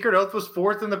 Secret Oath was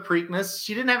fourth in the Preakness.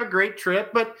 She didn't have a great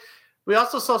trip, but we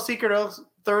also saw Secret Oath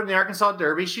third in the Arkansas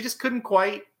Derby. She just couldn't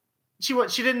quite, she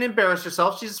didn't embarrass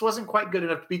herself. She just wasn't quite good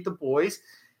enough to beat the boys.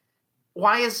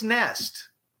 Why is Nest?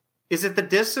 Is it the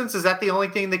distance? Is that the only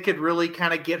thing that could really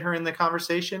kind of get her in the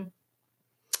conversation?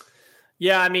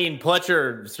 Yeah, I mean,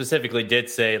 Pletcher specifically did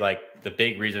say like the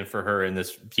big reason for her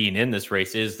being in this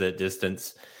race is the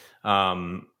distance.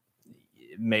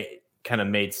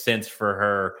 Made sense for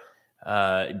her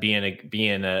being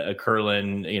a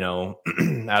Curlin,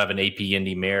 out of an AP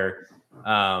Indy mare.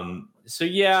 So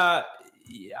yeah,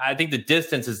 I think the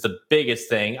distance is the biggest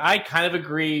thing. I kind of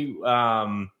agree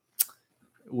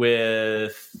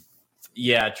with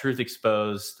Truth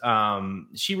Exposed.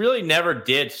 She really never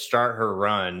did start her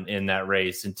run in that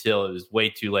race until it was way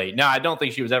too late. Now, I don't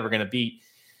think she was ever going to beat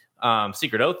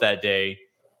Secret Oath that day,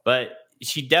 but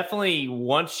she definitely,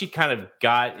 once she kind of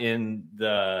got in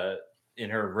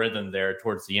her rhythm there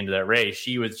towards the end of that race,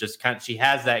 she was just she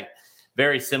has that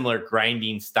very similar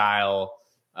grinding style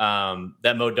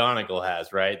that Modonegal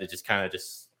has, right? That just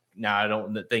now I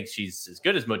don't think she's as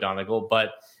good as Modonegal,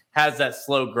 but has that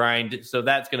slow grind. So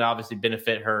that's going to obviously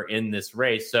benefit her in this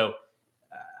race. So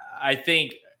I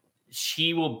think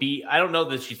she will be, I don't know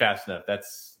that she's fast enough.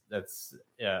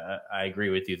 I agree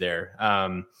with you there.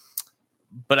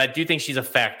 But I do think she's a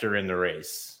factor in the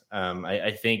race.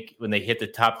 I think when they hit the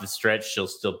top of the stretch, she'll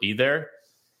still be there.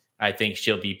 I think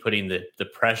she'll be putting the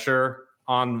pressure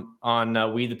on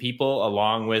We the People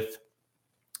along with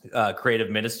Creative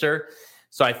Minister.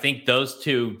 So I think those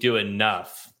two do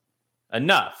enough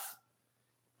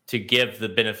to give the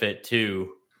benefit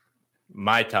to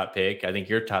my top pick. I think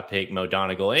your top pick,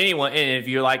 Modonegal. Anyone, and if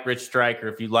you like Rich Strike, or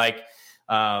if you like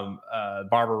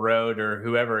Barber Road, or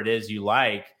whoever it is you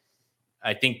like,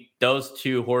 I think those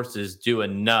two horses do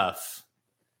enough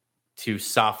to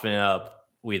soften up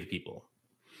We the People.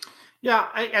 Yeah,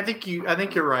 I think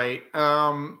you're right.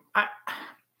 I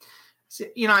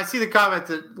see the comment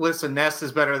that, listen, Nest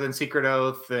is better than Secret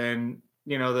Oath, and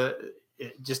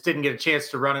it just didn't get a chance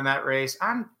to run in that race.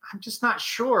 I'm just not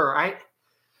sure.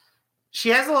 She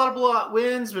has a lot of blowout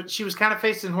wins, but she was kind of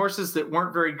facing horses that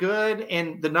weren't very good,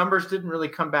 and the numbers didn't really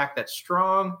come back that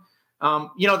strong.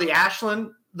 The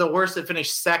Ashland, the horse that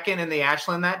finished second in the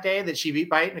Ashland that day that she beat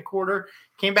by 8 1/4,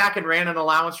 came back and ran an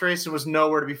allowance race and was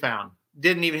nowhere to be found.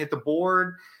 Didn't even hit the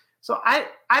board. So I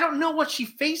don't know what she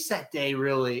faced that day,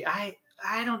 really. I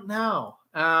don't know.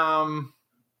 I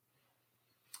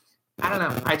don't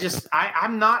know.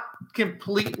 I'm not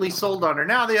completely sold on her.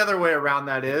 Now, the other way around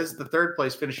that is the third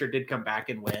place finisher did come back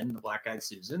and win, the Black Eyed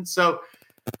Susan. So,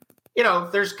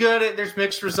 there's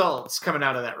mixed results coming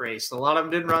out of that race. A lot of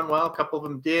them didn't run well. A couple of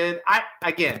them did.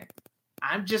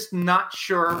 I'm just not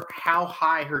sure how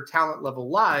high her talent level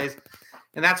lies.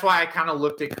 And that's why I kind of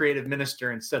looked at Creative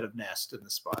Minister instead of Nest in the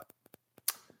spot.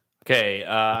 Okay,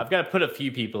 I've got to put a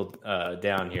few people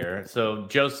down here. So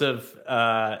Joseph,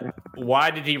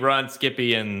 why did he run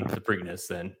Skippy and the Preakness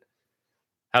then?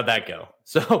 How'd that go?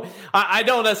 So I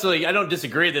don't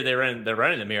disagree that they're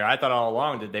running the mirror. I thought all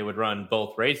along that they would run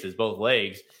both races, both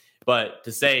legs. But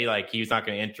to say like he was not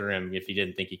going to enter him if he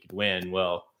didn't think he could win,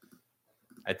 well,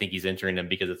 I think he's entering him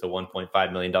because it's a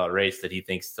 $1.5 million race that he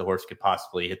thinks the horse could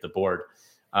possibly hit the board.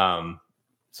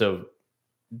 So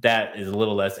that is a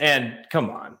little less. And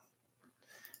come on.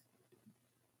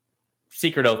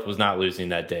 Secret Oath was not losing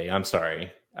that day. I'm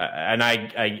sorry. And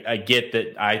I get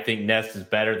that I think Nest is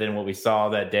better than what we saw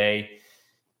that day.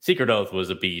 Secret Oath was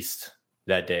a beast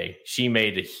that day. She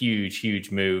made a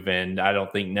huge move, and I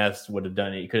don't think Nest could have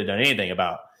done anything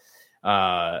about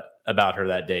her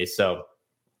that day. So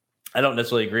I don't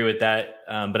necessarily agree with that,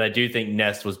 but I do think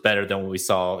Nest was better than what we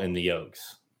saw in the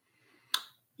Oaks.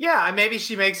 Yeah, maybe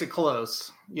she makes it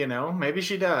close. Maybe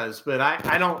she does, but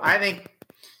I don't. I think.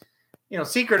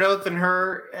 Secret Oath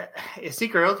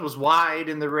Secret Oath was wide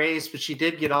in the race, but she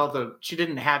did get she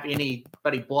didn't have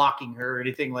anybody blocking her or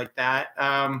anything like that.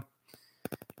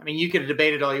 You could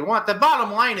debate it all you want. The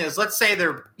bottom line is, let's say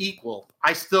they're equal.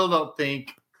 I still don't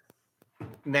think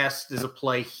Nest is a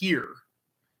play here.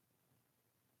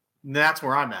 And that's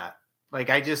where I'm at.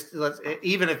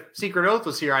 Even if Secret Oath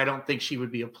was here, I don't think she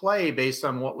would be a play based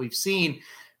on what we've seen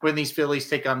when these fillies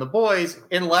take on the boys,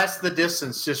 unless the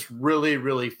distance just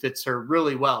really fits her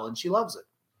really well, and she loves it.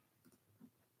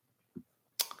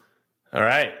 All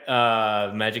right.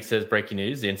 Magic says, breaking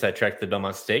news, the inside track to the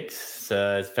Belmont Stakes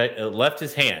left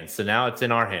his hands, so now it's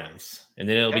in our hands, and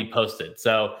then it'll be posted.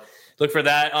 So look for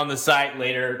that on the site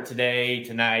later today,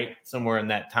 tonight, somewhere in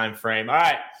that time frame. All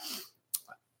right.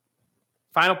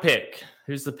 Final pick.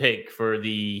 Who's the pick for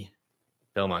the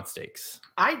Belmont Stakes?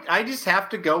 I just have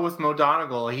to go with Mo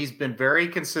Donegal. He's been very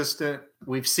consistent.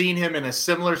 We've seen him in a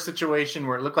similar situation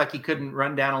where it looked like he couldn't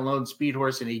run down a lone speed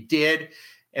horse, and he did.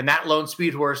 And that lone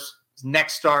speed horse,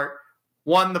 next start,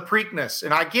 won the Preakness.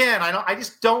 And again, I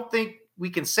just don't think we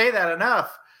can say that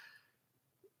enough.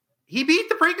 He beat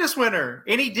the Preakness winner,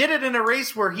 and he did it in a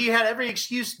race where he had every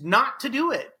excuse not to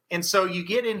do it. And so you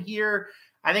get in here,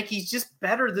 I think he's just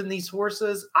better than these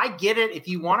horses. I get it. If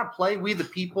you want to play We the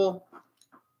People,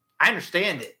 I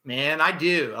understand it, man. I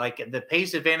do. The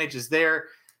pace advantage is there.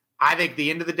 I think at the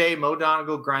end of the day, Mo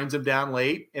Donegal grinds him down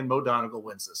late, and Mo Donegal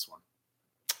wins this one.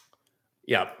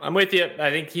 Yeah, I'm with you. I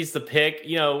think he's the pick.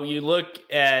 You look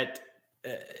at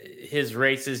his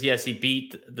races. Yes, he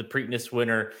beat the Preakness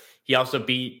winner. He also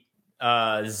beat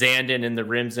Zandon in the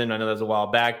Rimson. I know that was a while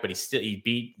back, but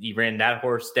he ran that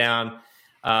horse down.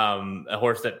 A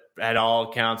horse that at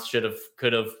all accounts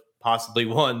could have possibly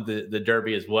won the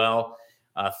Derby as well.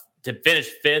 To finish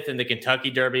fifth in the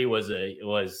Kentucky Derby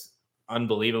was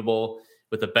unbelievable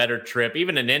with a better trip.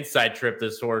 Even an inside trip,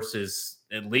 this horse is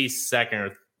at least second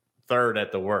or third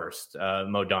at the worst,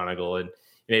 Mo Donegal. And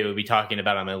maybe we'll be talking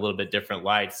about him in a little bit different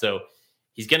light. So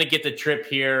he's going to get the trip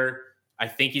here. I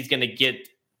think he's going to get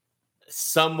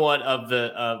somewhat of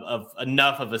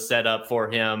enough of a setup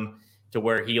for him to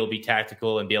where he'll be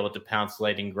tactical and be able to pounce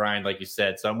late and grind, like you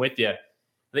said. So I'm with you. I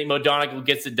think Mo Donegal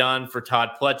gets it done for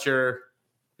Todd Pletcher.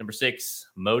 Number 6,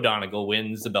 Mo Donegal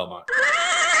wins the Belmont.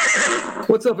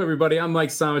 What's up, everybody? I'm Mike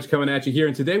Samich coming at you here,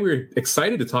 and today we're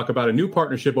excited to talk about a new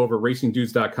partnership over at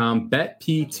RacingDudes.com,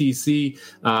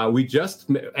 BetPTC. We just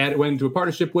went into a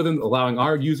partnership with them, allowing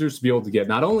our users to be able to get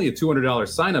not only a $200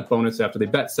 sign-up bonus after they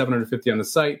bet $750 on the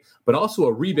site, but also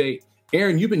a rebate.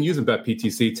 Aaron, you've been using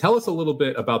BetPTC. Tell us a little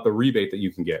bit about the rebate that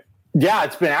you can get. Yeah,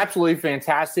 it's been absolutely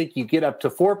fantastic. You get up to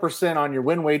 4% on your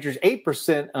win wagers,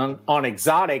 8% on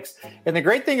exotics. And the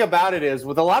great thing about it is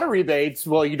with a lot of rebates,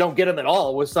 well, you don't get them at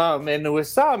all with some. And with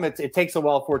some, it takes a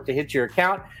while for it to hit your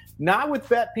account. Not with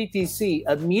BetPTC.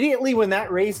 Immediately when that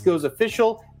race goes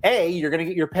official, A, you're going to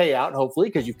get your payout, hopefully,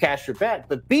 because you've cashed your bet.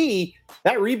 But B,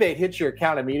 that rebate hits your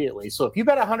account immediately. So if you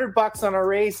bet $100 on a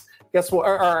race, guess what?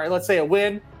 Or let's say a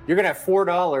win, you're going to have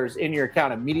 $4 in your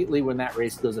account immediately when that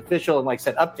race goes official. And like I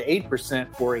said, up to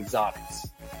 8% for exotics.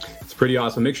 It's pretty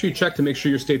awesome. Make sure you check to make sure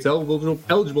your state's eligible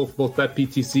for both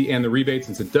BetPTC and the rebate,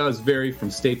 since it does vary from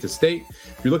state to state.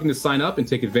 If you're looking to sign up and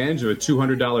take advantage of a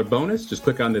 $200 bonus, just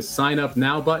click on this Sign Up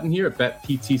Now button here at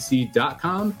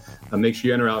BetPTC.com. Make sure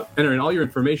you enter in all your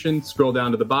information, scroll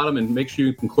down to the bottom, and make sure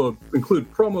you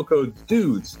include promo code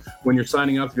DUDES when you're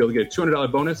signing up to be able to get a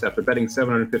 $200 bonus after betting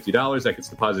 $750. That gets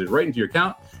deposited right into your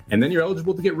account, and then you're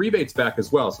eligible to get rebates back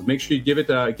as well. So make sure you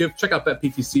check out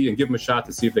BetPTC and give them a shot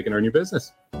to see if they can earn your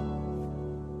business.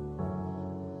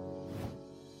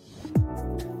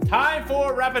 Time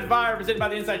for Rapid Fire, presented by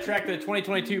the Inside Track to the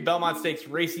 2022 Belmont Stakes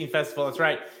Racing Festival. That's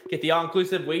right. Get the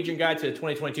all-inclusive wagering guide to the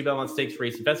 2022 Belmont Stakes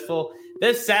Racing Festival.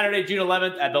 This Saturday, June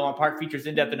 11th at Belmont Park features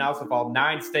in-depth analysis of all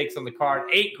 9 stakes on the card,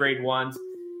 8 Grade 1s,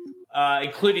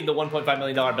 including the $1.5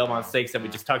 million Belmont Stakes that we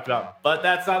just talked about. But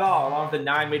that's not all. Along with the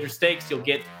 9 major stakes, you'll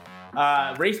get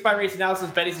race-by-race analysis,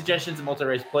 betting suggestions, and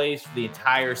multi-race plays for the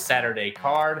entire Saturday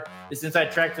card. This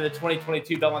Inside Track to the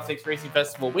 2022 Belmont Stakes Racing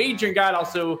Festival wagering guide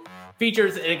also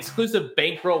features an exclusive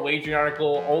bankroll wagering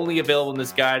article only available in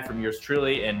this guide from yours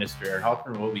truly and Mr. Aaron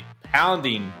Hoffman. We'll be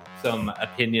pounding some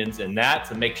opinions in that,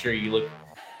 so make sure you look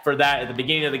for that at the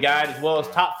beginning of the guide, as well as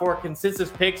top 4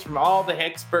 consensus picks from all the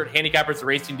expert handicappers at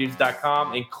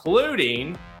racingdudes.com,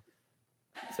 including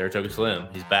Saratoga Slim.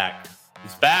 He's back.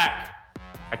 He's back.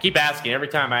 I keep asking every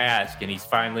time I ask, and he's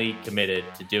finally committed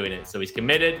to doing it. So he's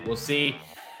committed. We'll see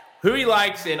who he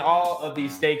likes in all of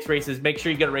these stakes races. Make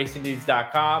sure you go to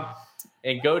racingdudes.com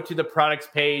and go to the products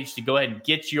page to go ahead and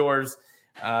get yours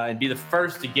and be the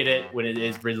first to get it when it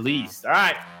is released. All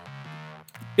right.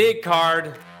 Big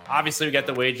card. Obviously, we got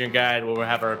the wagering guide where we'll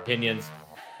have our opinions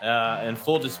in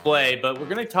full display. But we're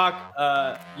going to talk.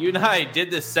 You and I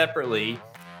did this separately.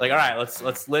 Like, all right,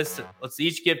 let's list. Let's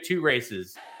each give 2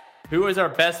 races. Who is our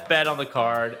best bet on the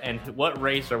card, and what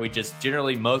race are we just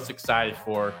generally most excited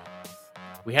for?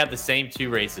 We have the same 2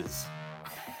 races.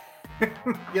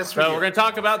 Yes, so we're going to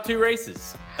talk about 2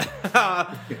 races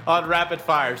on Rapid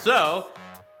Fire. So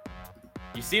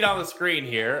you see it on the screen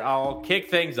here. I'll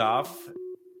kick things off.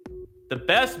 The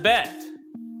best bet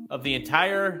of the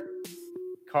entire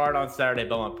card on Saturday at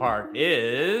Belmont Park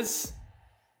is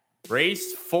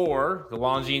race 4, the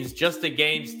Longines Just a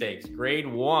Game Stakes, Grade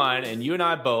 1, and you and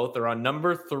I both are on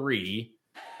number 3,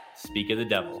 Speak of the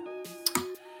Devil.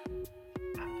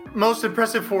 Most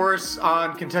impressive horse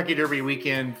on Kentucky Derby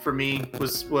weekend for me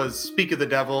was Speak of the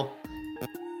Devil.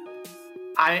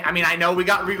 I mean, I know we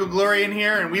got Regal Glory in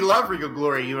here, and we love Regal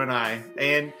Glory, you and I.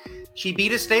 And she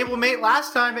beat a stablemate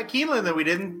last time at Keeneland that we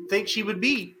didn't think she would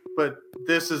beat. But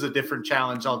this is a different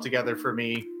challenge altogether for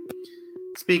me.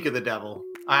 Speak of the Devil.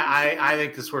 I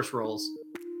think this horse rolls.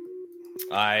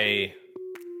 I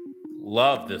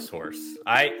love this horse.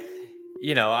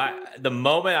 The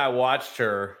moment I watched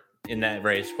her in that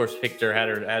race, of course, picked her, had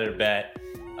her bet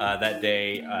that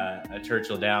day at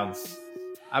Churchill Downs.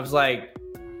 I was like,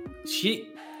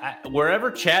 wherever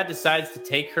Chad decides to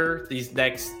take her these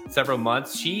next several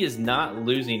months, she is not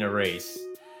losing a race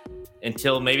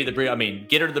until maybe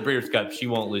get her to the Breeders' Cup. She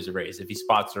won't lose a race if he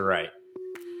spots her right.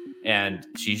 And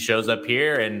she shows up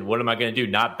here, and what am I going to do?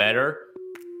 Not better?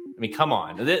 I mean, come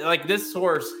on. Like, this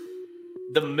horse,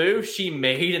 the move she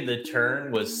made in the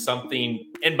turn was something.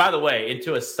 And by the way,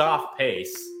 into a soft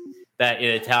pace that in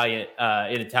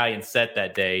Italian set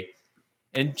that day,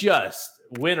 and just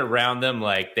went around them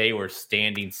like they were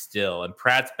standing still. And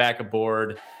Pratt's back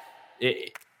aboard.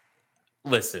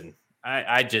 Listen,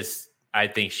 I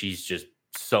think she's just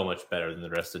so much better than the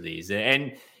rest of these.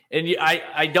 And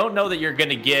I don't know that you're going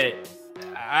to get.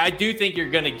 I do think you're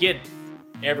going to get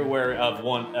everywhere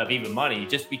of even money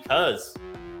just because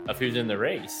of who's in the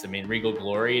race. I mean, Regal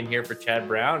Glory in here for Chad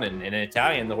Brown and an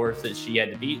Italian, the horse that she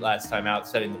had to beat last time out,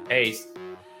 setting the pace.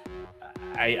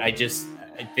 I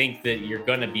think that you're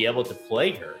going to be able to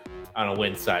play her on a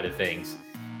win side of things,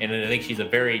 and I think she's a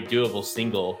very doable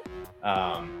single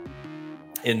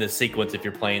in the sequence if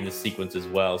you're playing the sequence as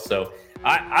well. So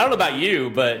I don't know about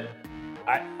you, but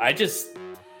I just,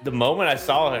 the moment I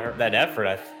saw her, that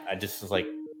effort, I just was like,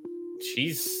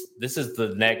 this is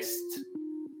the next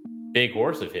big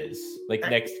horse of his, like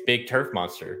next big turf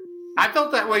monster. I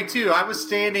felt that way too. I was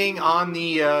standing on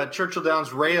the Churchill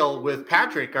Downs rail with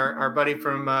Patrick, our buddy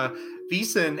from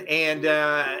Beeson, and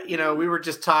we were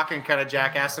just talking, kind of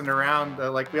jackassing around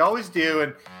like we always do.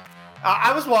 And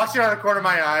I was watching out of the corner of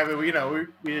my eye, but we were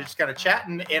just kind of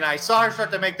chatting, and I saw her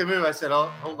start to make the move. I said, "Oh,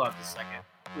 hold on just a second.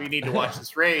 We need to watch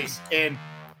this race." And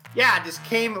yeah, just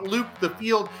looped the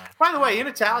field. By the way, In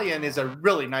Italian is a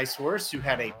really nice horse who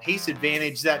had a pace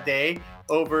advantage that day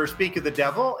over Speak of the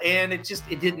Devil, and it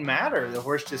didn't matter. The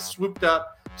horse just swooped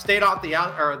up, stayed on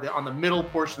the middle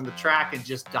portion of the track, and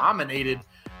just dominated.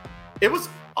 It was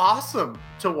awesome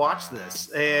to watch this,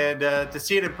 and to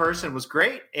see it in person was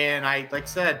great. And like I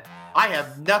said, I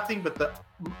have nothing but the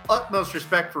utmost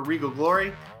respect for Regal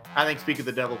Glory. I think Speak of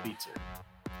the Devil beats her.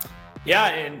 Yeah,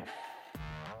 and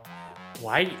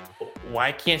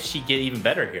why can't she get even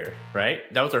better here,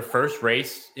 right? That was her first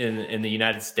race in the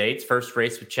United States, first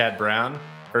race with Chad Brown,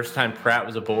 first time Pratt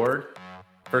was aboard,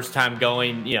 first time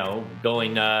going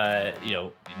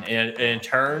in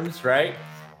turns, right?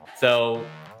 So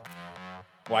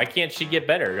why can't she get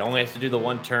better? It only has to do the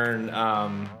one turn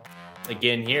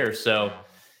again here. So,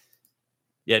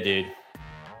 yeah, dude.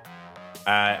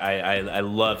 I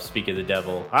love Speak of the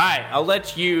Devil. All right, I'll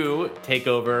let you take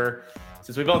over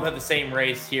since we both have the same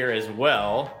race here as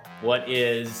well. What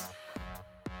is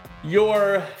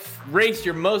your race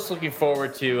you're most looking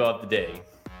forward to of the day?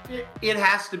 It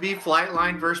has to be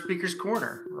Flightline versus Speaker's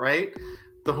Corner, right?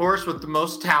 The horse with the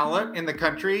most talent in the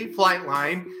country,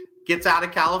 Flightline, gets out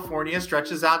of California,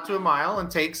 stretches out to a mile,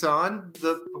 and takes on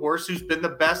the horse who's been the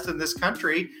best in this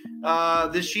country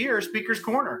this year, Speaker's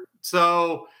Corner.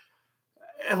 So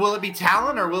will it be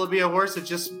talent, or will it be a horse that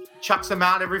just chucks him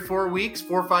out every 4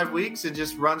 or 5 weeks and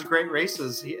just runs great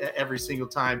races every single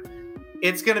time?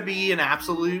 It's going to be an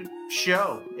absolute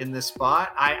show in this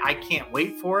spot. I can't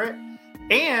wait for it.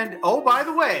 And, oh, by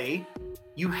the way,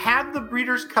 you have the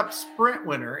Breeders' Cup Sprint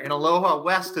winner in Aloha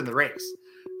West in the race,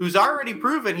 who's already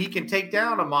proven he can take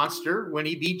down a monster when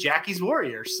he beat Jackie's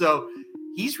Warrior. So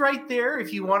he's right there.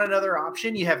 If you want another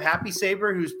option, you have Happy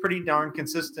Saber, who's pretty darn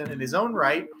consistent in his own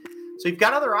right. So you've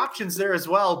got other options there as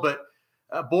well. But,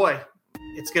 boy,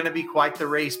 it's going to be quite the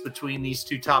race between these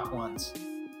two top ones.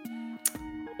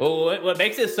 Well, what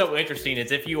makes it so interesting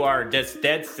is if you are just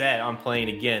dead set on playing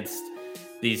against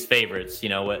these favorites, in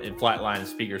Flightline and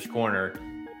Speaker's Corner,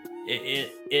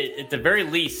 it at the very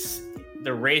least,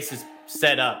 the race is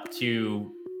set up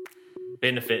to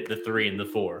benefit the 3 and the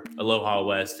 4, Aloha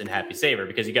West and Happy Saber,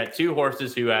 because you got two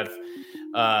horses who have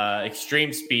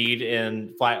extreme speed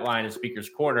in Flightline and Speaker's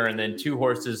Corner, and then two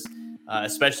horses,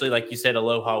 especially like you said,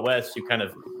 Aloha West, who kind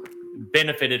of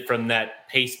benefited from that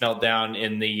pace meltdown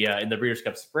in the Breeders'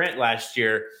 Cup Sprint last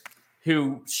year,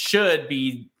 who should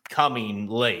be coming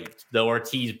late. The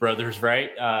Ortiz brothers,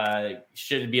 right,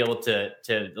 should be able to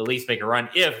at least make a run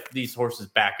if these horses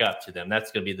back up to them.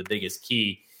 That's going to be the biggest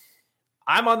key.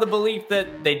 I'm on the belief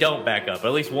that they don't back up.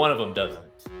 At least one of them doesn't.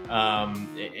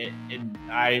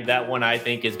 That one I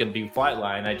think is going to be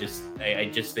Flightline. I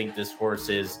just think this horse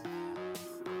is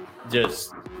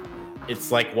just.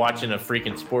 It's like watching a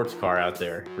freaking sports car out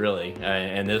there, really.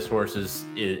 And this horse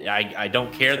I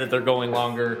don't care that they're going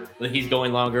longer, that he's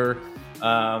going longer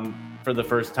for the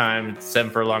first time,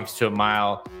 7 furlongs to a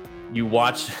mile. You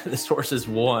watch this horse has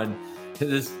won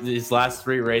these last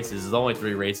 3 races, is only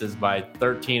 3 races, by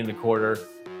 13 1/4,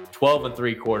 12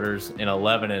 3/4, and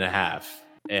 11 1/2.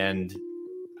 And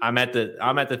I'm at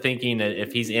the thinking that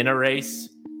if he's in a race,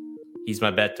 he's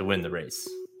my bet to win the race.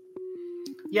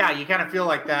 Yeah, you kind of feel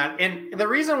like that. And the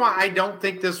reason why I don't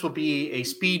think this will be a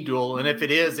speed duel, and if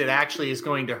it is, it actually is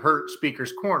going to hurt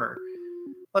Speaker's Corner.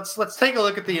 Let's take a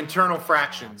look at the internal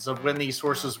fractions of when these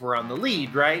horses were on the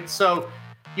lead, right? So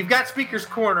you've got Speaker's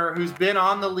Corner, who's been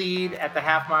on the lead at the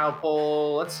half-mile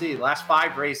pole, let's see, last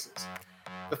 5 races.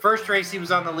 The first race he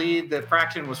was on the lead, the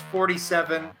fraction was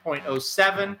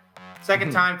 47.07.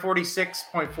 Second time,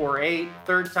 46.48.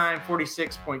 Third time,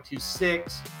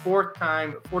 46.26. Fourth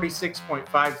time,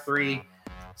 46.53.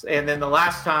 And then the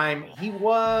last time, he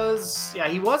was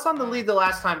on the lead the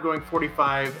last time, going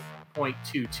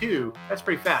 45.22. That's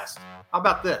pretty fast. How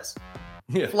about this?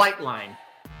 Yeah. Flightline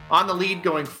on the lead,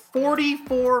 going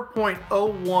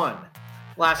 44.01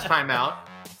 last time out.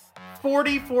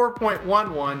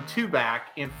 44.11 2 back,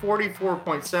 and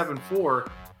 44.74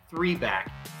 3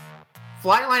 back.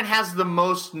 Flightline has the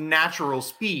most natural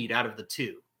speed out of the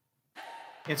two.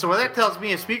 And so what that tells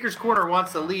me, if Speaker's Corner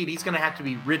wants the lead, he's going to have to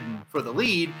be ridden for the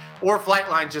lead, or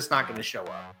Flightline's just not going to show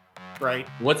up, right?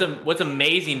 What's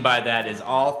amazing by that is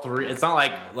all 3. It's not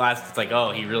like it's like,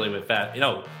 oh, he really went fast.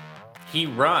 He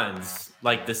runs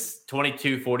like this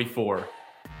 22:44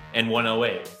 and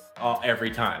 1:08 every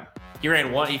time. He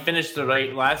ran one. He finished the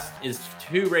his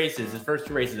first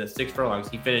 2 races at 6 furlongs.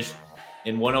 He finished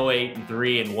in 1:08 and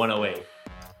 3 and 1:08.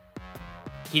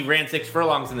 He ran 6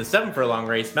 furlongs in the 7 furlong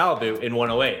race, Malibu, in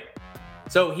 1:08.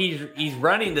 So he's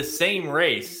running the same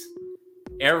race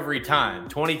every time,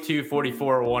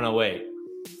 22:44 1:08.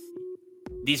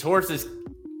 These horses,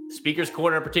 Speaker's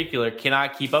Corner in particular,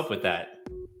 cannot keep up with that.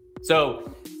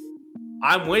 So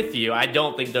I'm with you. I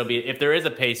don't think there'll be, if there is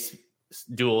a pace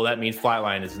duel, that means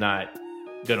Flightline is not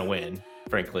going to win,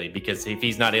 frankly, because if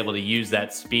he's not able to use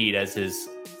that speed as his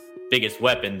biggest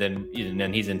weapon, then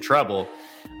he's in trouble.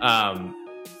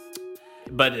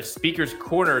 But if Speaker's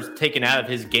Corner is taken out of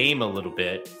his game a little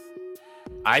bit,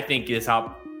 I think this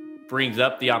brings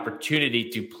up the opportunity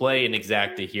to play an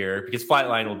exacta here, because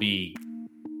Flightline will be,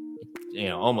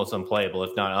 almost unplayable,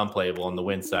 if not unplayable, on the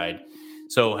win side.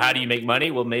 So how do you make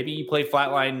money? Well, maybe you play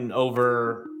Flightline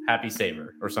over Happy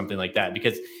Saver or something like that,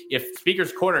 because if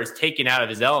Speaker's Corner is taken out of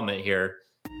his element here,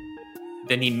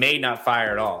 then he may not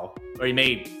fire at all, or he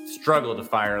may struggle to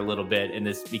fire a little bit, and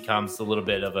this becomes a little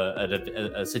bit of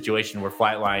a situation where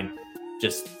Flightline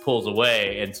just pulls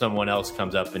away and someone else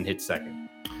comes up and hits second.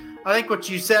 I think what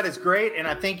you said is great, and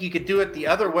I think you could do it the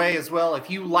other way as well. If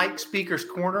you like Speaker's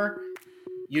Corner,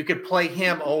 you could play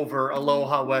him over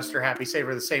Aloha West or Happy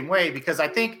Saver the same way, because I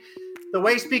think the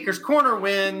way Speaker's Corner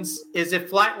wins is if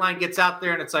Flightline gets out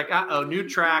there and it's like, new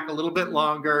track, a little bit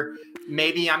longer.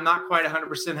 Maybe I'm not quite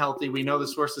 100% healthy. We know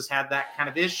this horse has had that kind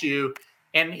of issue,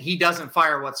 and he doesn't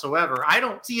fire whatsoever. I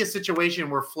don't see a situation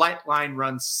where Flightline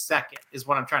runs second, is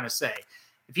what I'm trying to say.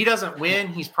 If he doesn't win,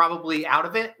 he's probably out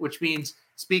of it, which means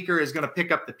Speaker is going to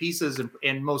pick up the pieces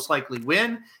and most likely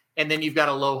win. And then you've got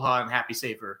Aloha and Happy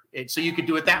Saver. So you could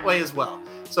do it that way as well.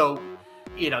 So,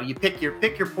 you pick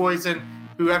your poison,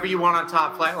 whoever you want on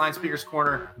top, Flightline, Speaker's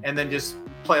Corner, and then just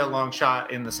play a long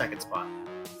shot in the second spot.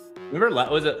 Remember,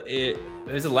 was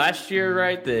it last year,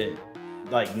 right? That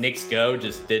like Nick's Go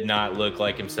just did not look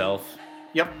like himself.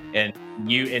 Yep. And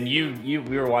we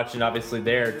were watching obviously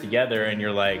there together, and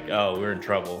you're like, oh, we're in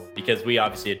trouble, because we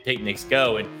obviously had picked Nick's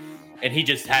Go, and he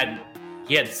just had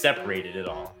separated it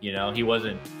all. He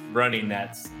wasn't running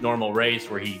that normal race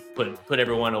where he put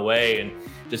everyone away and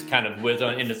just kind of was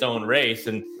in his own race.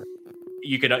 And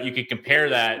you could compare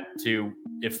that to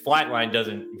if Flightline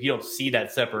if you don't see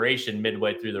that separation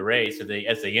midway through the race, as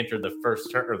they enter the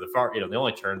first turn or the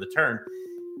only turn, the turn,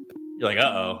 you're like,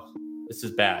 uh-oh, this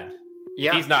is bad.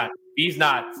 Yeah. He's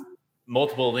not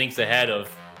multiple lengths ahead of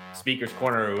Speaker's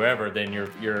Corner or whoever, then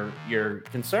you're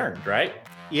concerned, right?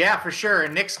 Yeah, for sure.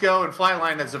 And Nick's Go and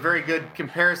Flightline is a very good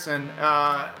comparison.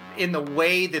 In the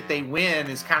way that they win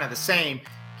is kind of the same.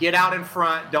 Get out in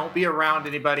front, don't be around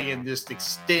anybody, and just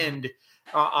extend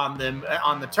on them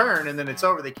on the turn, and then it's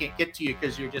over. They can't get to you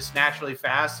because you're just naturally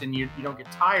fast and you don't get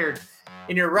tired.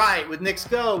 And you're right, with Nick's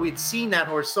Go, we'd seen that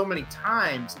horse so many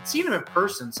times. I'd seen him in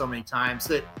person so many times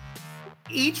that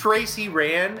each race he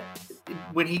ran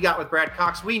when he got with Brad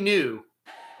Cox, we knew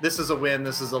this is a win,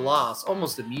 this is a loss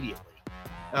almost immediately.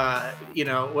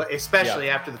 Especially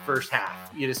after the first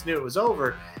half, you just knew it was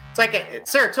over. It's like at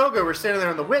Saratoga, we're standing there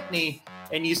on the Whitney,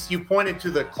 and you pointed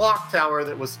to the clock tower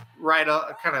that was right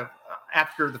kind of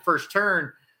after the first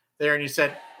turn there, and you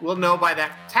said, we'll know by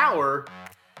that tower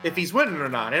if he's winning or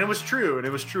not. And it was true, and it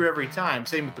was true every time.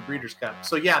 Same with the Breeders' Cup.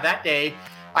 So yeah, that day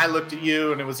I looked at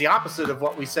you, and it was the opposite of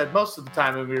what we said most of the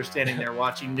time when we were standing there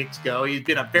watching Nick's Go. He's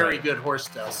been a very good horse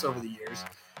to us over the years.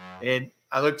 And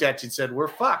I looked at you and said, we're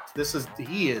fucked.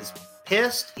 He is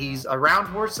pissed. He's around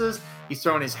horses. He's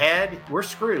throwing his head. We're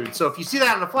screwed. So if you see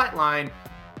that on the Flightline,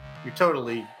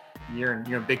 you're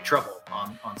in big trouble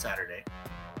on Saturday.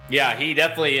 Yeah, he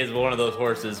definitely is one of those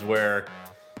horses where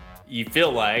you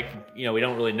feel like, we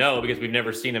don't really know because we've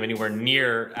never seen him anywhere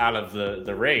near out of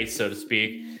the race, so to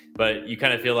speak. But you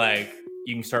kind of feel like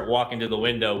you can start walking to the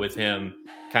window with him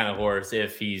kind of horse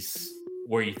if he's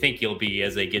where you think he'll be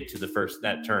as they get to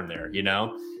that turn there,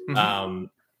 Mm-hmm.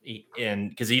 And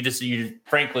because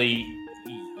frankly,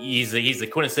 he's the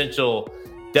quintessential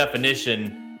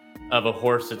definition of a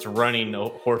horse that's running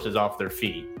horses off their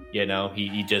feet. You're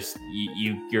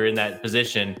in that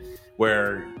position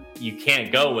where you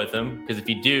can't go with him, because if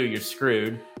you do, you're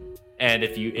screwed. And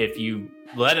if you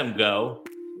let him go,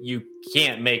 you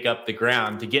can't make up the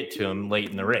ground to get to him late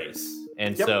in the race.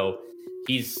 And so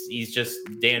he's just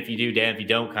damn if you do, damn if you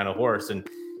don't kind of horse. And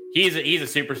he's a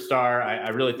superstar. I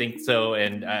really think so.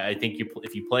 And I think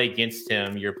if you play against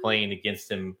him, you're playing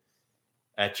against him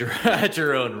at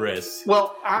your own risk.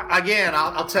 Well,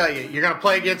 I'll tell you, you're going to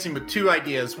play against him with two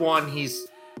ideas. One,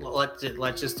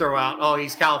 let's just throw out,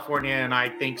 he's California, and I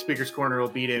think Speaker's Corner will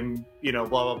beat him, blah,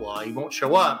 blah, blah. He won't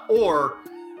show up. Or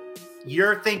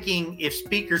you're thinking if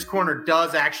Speaker's Corner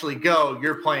does actually go,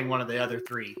 you're playing one of the other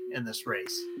three in this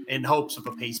race in hopes of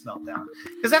a pace meltdown.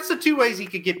 Because that's the two ways he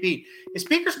could get beat. If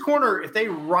Speaker's Corner, if they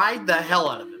ride the hell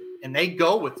out of him and they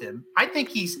go with him, I think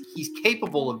he's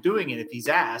capable of doing it if he's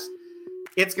asked.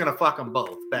 It's going to fuck them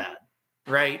both bad,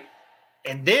 right?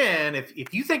 And then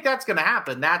if you think that's going to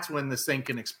happen, that's when this thing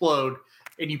can explode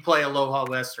and you play Aloha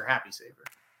West or Happy Saver.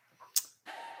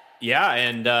 Yeah,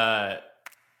 and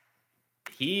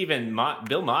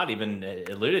Bill Mott even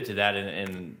alluded to that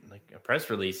in like a press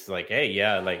release, like, hey,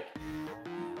 yeah, like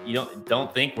you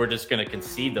don't think we're just going to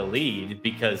concede the lead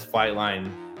because Flightline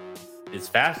is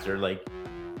faster. Like,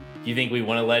 do you think we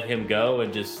want to let him go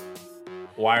and just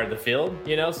wire the field,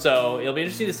 So it'll be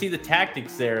interesting to see the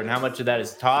tactics there and how much of that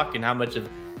is talk and how much of,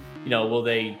 will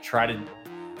they try to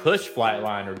push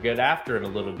Flightline or get after him a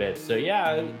little bit. So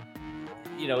yeah,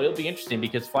 it'll be interesting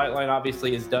because Flightline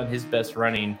obviously has done his best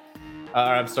running.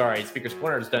 Speaker's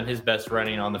Corner has done his best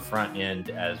running on the front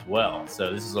end as well.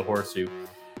 So this is a horse who,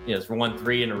 has won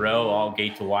 3 in a row, all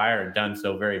gate to wire, and done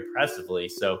so very impressively.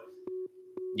 So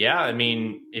yeah, I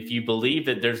mean, if you believe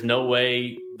that there's no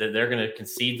way that they're going to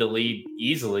concede the lead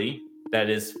easily, that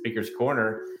is Speaker's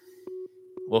Corner.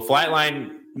 Well,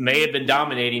 Flightline may have been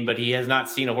dominating, but he has not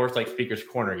seen a horse like Speaker's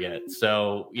Corner yet.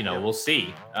 So, we'll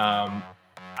see.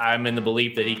 I'm in the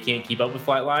belief that he can't keep up with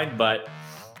Flightline, but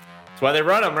that's why they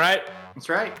run him, right? That's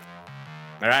right.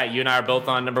 All right, you and I are both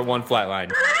on number 1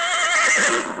 Flightline.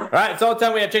 All right, that's all the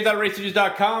time we have. Check out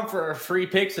racingnews.com for our free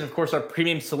picks and, of course, our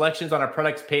premium selections on our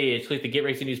products page. Click the Get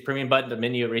Racing News Premium button, the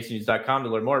menu at racingnews.com to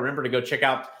learn more. Remember to go check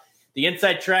out the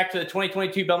inside track to the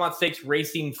 2022 Belmont Stakes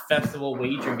Racing Festival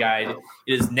Wager Guide.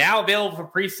 It is now available for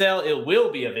pre-sale. It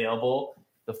will be available.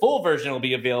 The full version will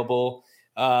be available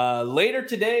later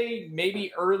today,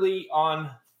 maybe early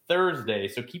on Thursday.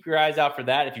 So keep your eyes out for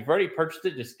that. If you've already purchased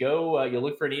it, just go. You'll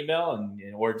look for an email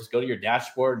or just go to your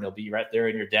dashboard, and it'll be right there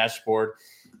in your dashboard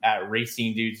at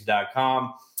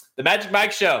racingdudes.com. The Magic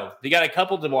Mike Show. You got a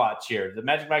couple to watch here. The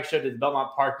Magic Mike Show to the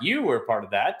Belmont Park. You were part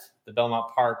of that. The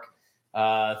Belmont Park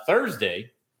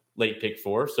Thursday late pick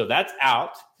 4. So that's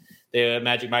out. The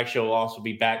Magic Mike Show will also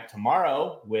be back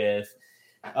tomorrow with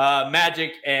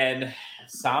Magic and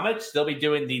Samich. They'll be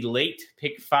doing the late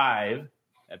pick 5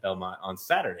 at Belmont on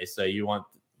Saturday. So you want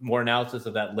more analysis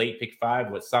of that late pick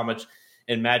 5, what Samich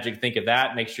and Magic think of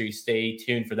that. Make sure you stay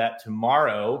tuned for that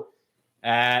tomorrow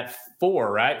at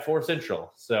 4, right? 4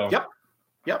 Central. So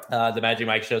Yep. The Magic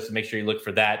Mike Show. So make sure you look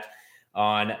for that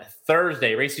on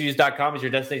Thursday. RacingNews.com is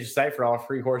your destination site for all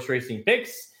free horse racing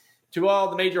picks to all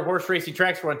the major horse racing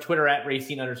tracks. We're on Twitter at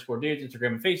racing_dudes,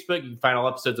 Instagram and Facebook. You can find all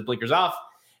episodes of Blinkers Off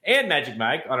and Magic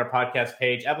Mike on our podcast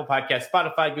page, Apple Podcasts,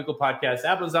 Spotify, Google Podcasts,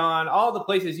 Amazon, all the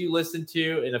places you listen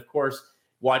to. And of course,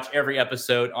 watch every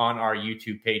episode on our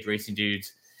YouTube page, Racing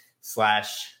Dudes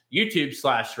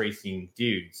 /YouTube/Racing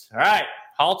Dudes. All right,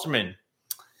 Halterman.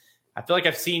 I feel like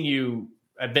I've seen you.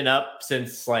 I've been up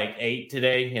since like 8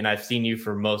 today, and I've seen you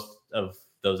for most of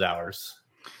those hours.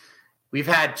 We've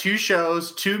had 2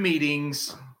 shows, 2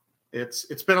 meetings.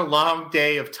 It's been a long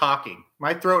day of talking.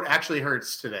 My throat actually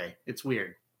hurts today. It's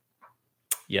weird.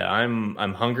 Yeah, I'm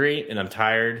hungry and I'm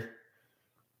tired,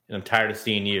 and I'm tired of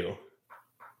seeing you.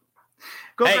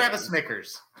 Go grab a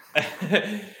Snickers.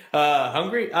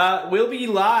 Hungry? We'll be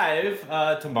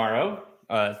live tomorrow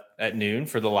at noon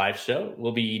for the live show.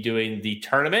 We'll be doing the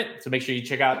tournament, so make sure you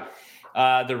check out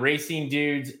the Racing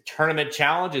Dudes Tournament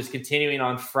Challenge is continuing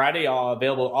on Friday, all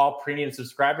available to all premium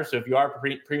subscribers. So if you are a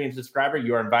premium subscriber,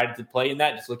 you are invited to play in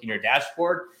that. Just look in your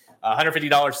dashboard.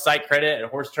 $150 site credit at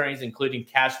horse tourneys, including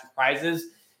cash prizes.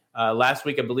 Last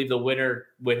week, I believe the winner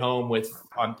went home with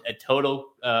on a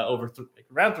total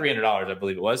around $300, I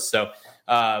believe it was. So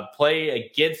play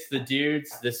against the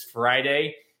dudes this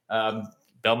Friday.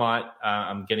 Belmont,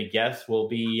 I'm going to guess, will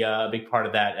be a big part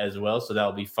of that as well. So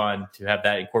that'll be fun to have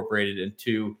that incorporated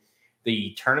into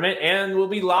the tournament. And we'll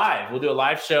be live. We'll do a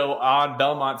live show on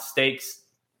Belmont Stakes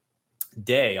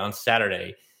Day on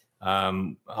Saturday.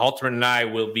 Halterman and I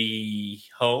will be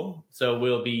home. So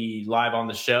we'll be live on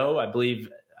the show. I believe,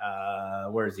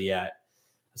 where is he at?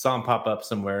 I saw him pop up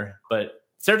somewhere. But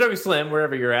Saratoga Slim,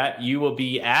 wherever you're at, you will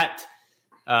be at.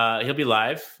 He'll be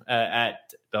live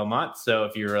at Belmont. So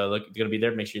if you're going to be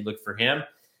there, make sure you look for him.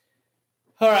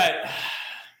 All right.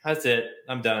 That's it.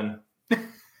 I'm done. I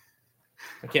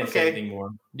can't say anything more.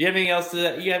 Do you have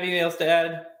anything else to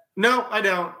add? No, I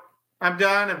don't. I'm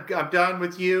done. I'm done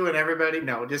with you and everybody.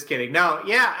 No, just kidding. No,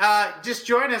 yeah. Just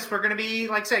join us. We're going to be,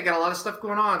 like I said, got a lot of stuff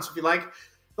going on. So if you like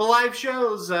the live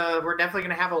shows, we're definitely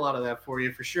going to have a lot of that for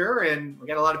you for sure. And we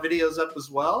got a lot of videos up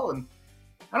as well. And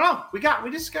I don't know. We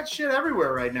just got shit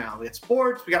everywhere right now. We got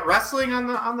sports. We got wrestling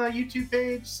on the YouTube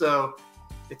page. So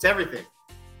it's everything.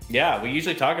 Yeah, we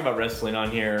usually talk about wrestling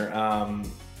on here,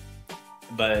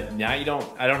 but now I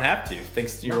don't have to,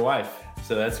 thanks to your wife.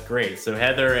 So that's great. So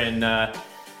Heather and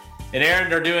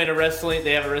Aaron are doing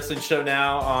They have a wrestling show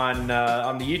now on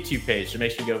the YouTube page. So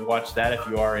make sure you go watch that if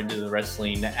you are into the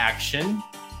wrestling action.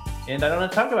 And I don't have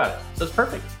to talk about it. So it's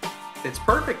perfect. It's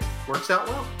perfect. Works out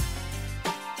well.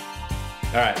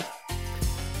 All right.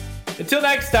 Until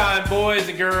next time, boys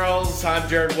and girls, I'm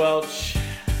Jared Welch.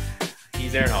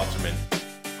 He's Aaron Halterman.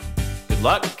 Good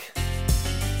luck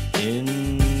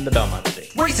in the Belmont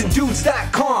State.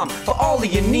 RacingDudes.com for all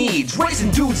of your needs.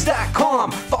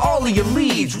 RacingDudes.com for all of your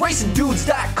leads.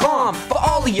 RacingDudes.com for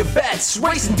all of your bets.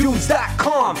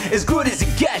 RacingDudes.com, as good as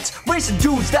it gets.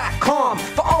 RacingDudes.com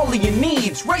for all of your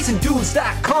needs.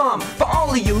 RacingDudes.com for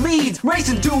all of your leads.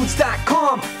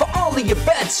 RacingDudes.com for all of your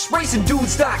bets.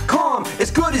 RacingDudes.com,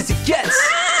 as good as it gets.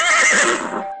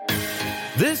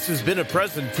 This has been a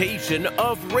presentation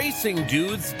of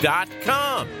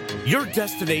RacingDudes.com, your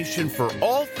destination for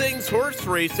all things horse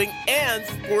racing and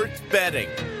sports betting.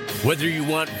 Whether you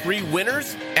want free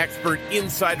winners, expert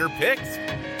insider picks,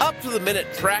 up-to-the-minute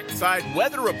trackside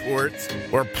weather reports,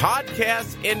 or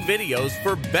podcasts and videos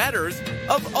for bettors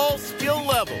of all skill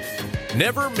levels,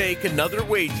 never make another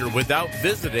wager without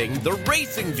visiting the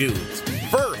Racing Dudes.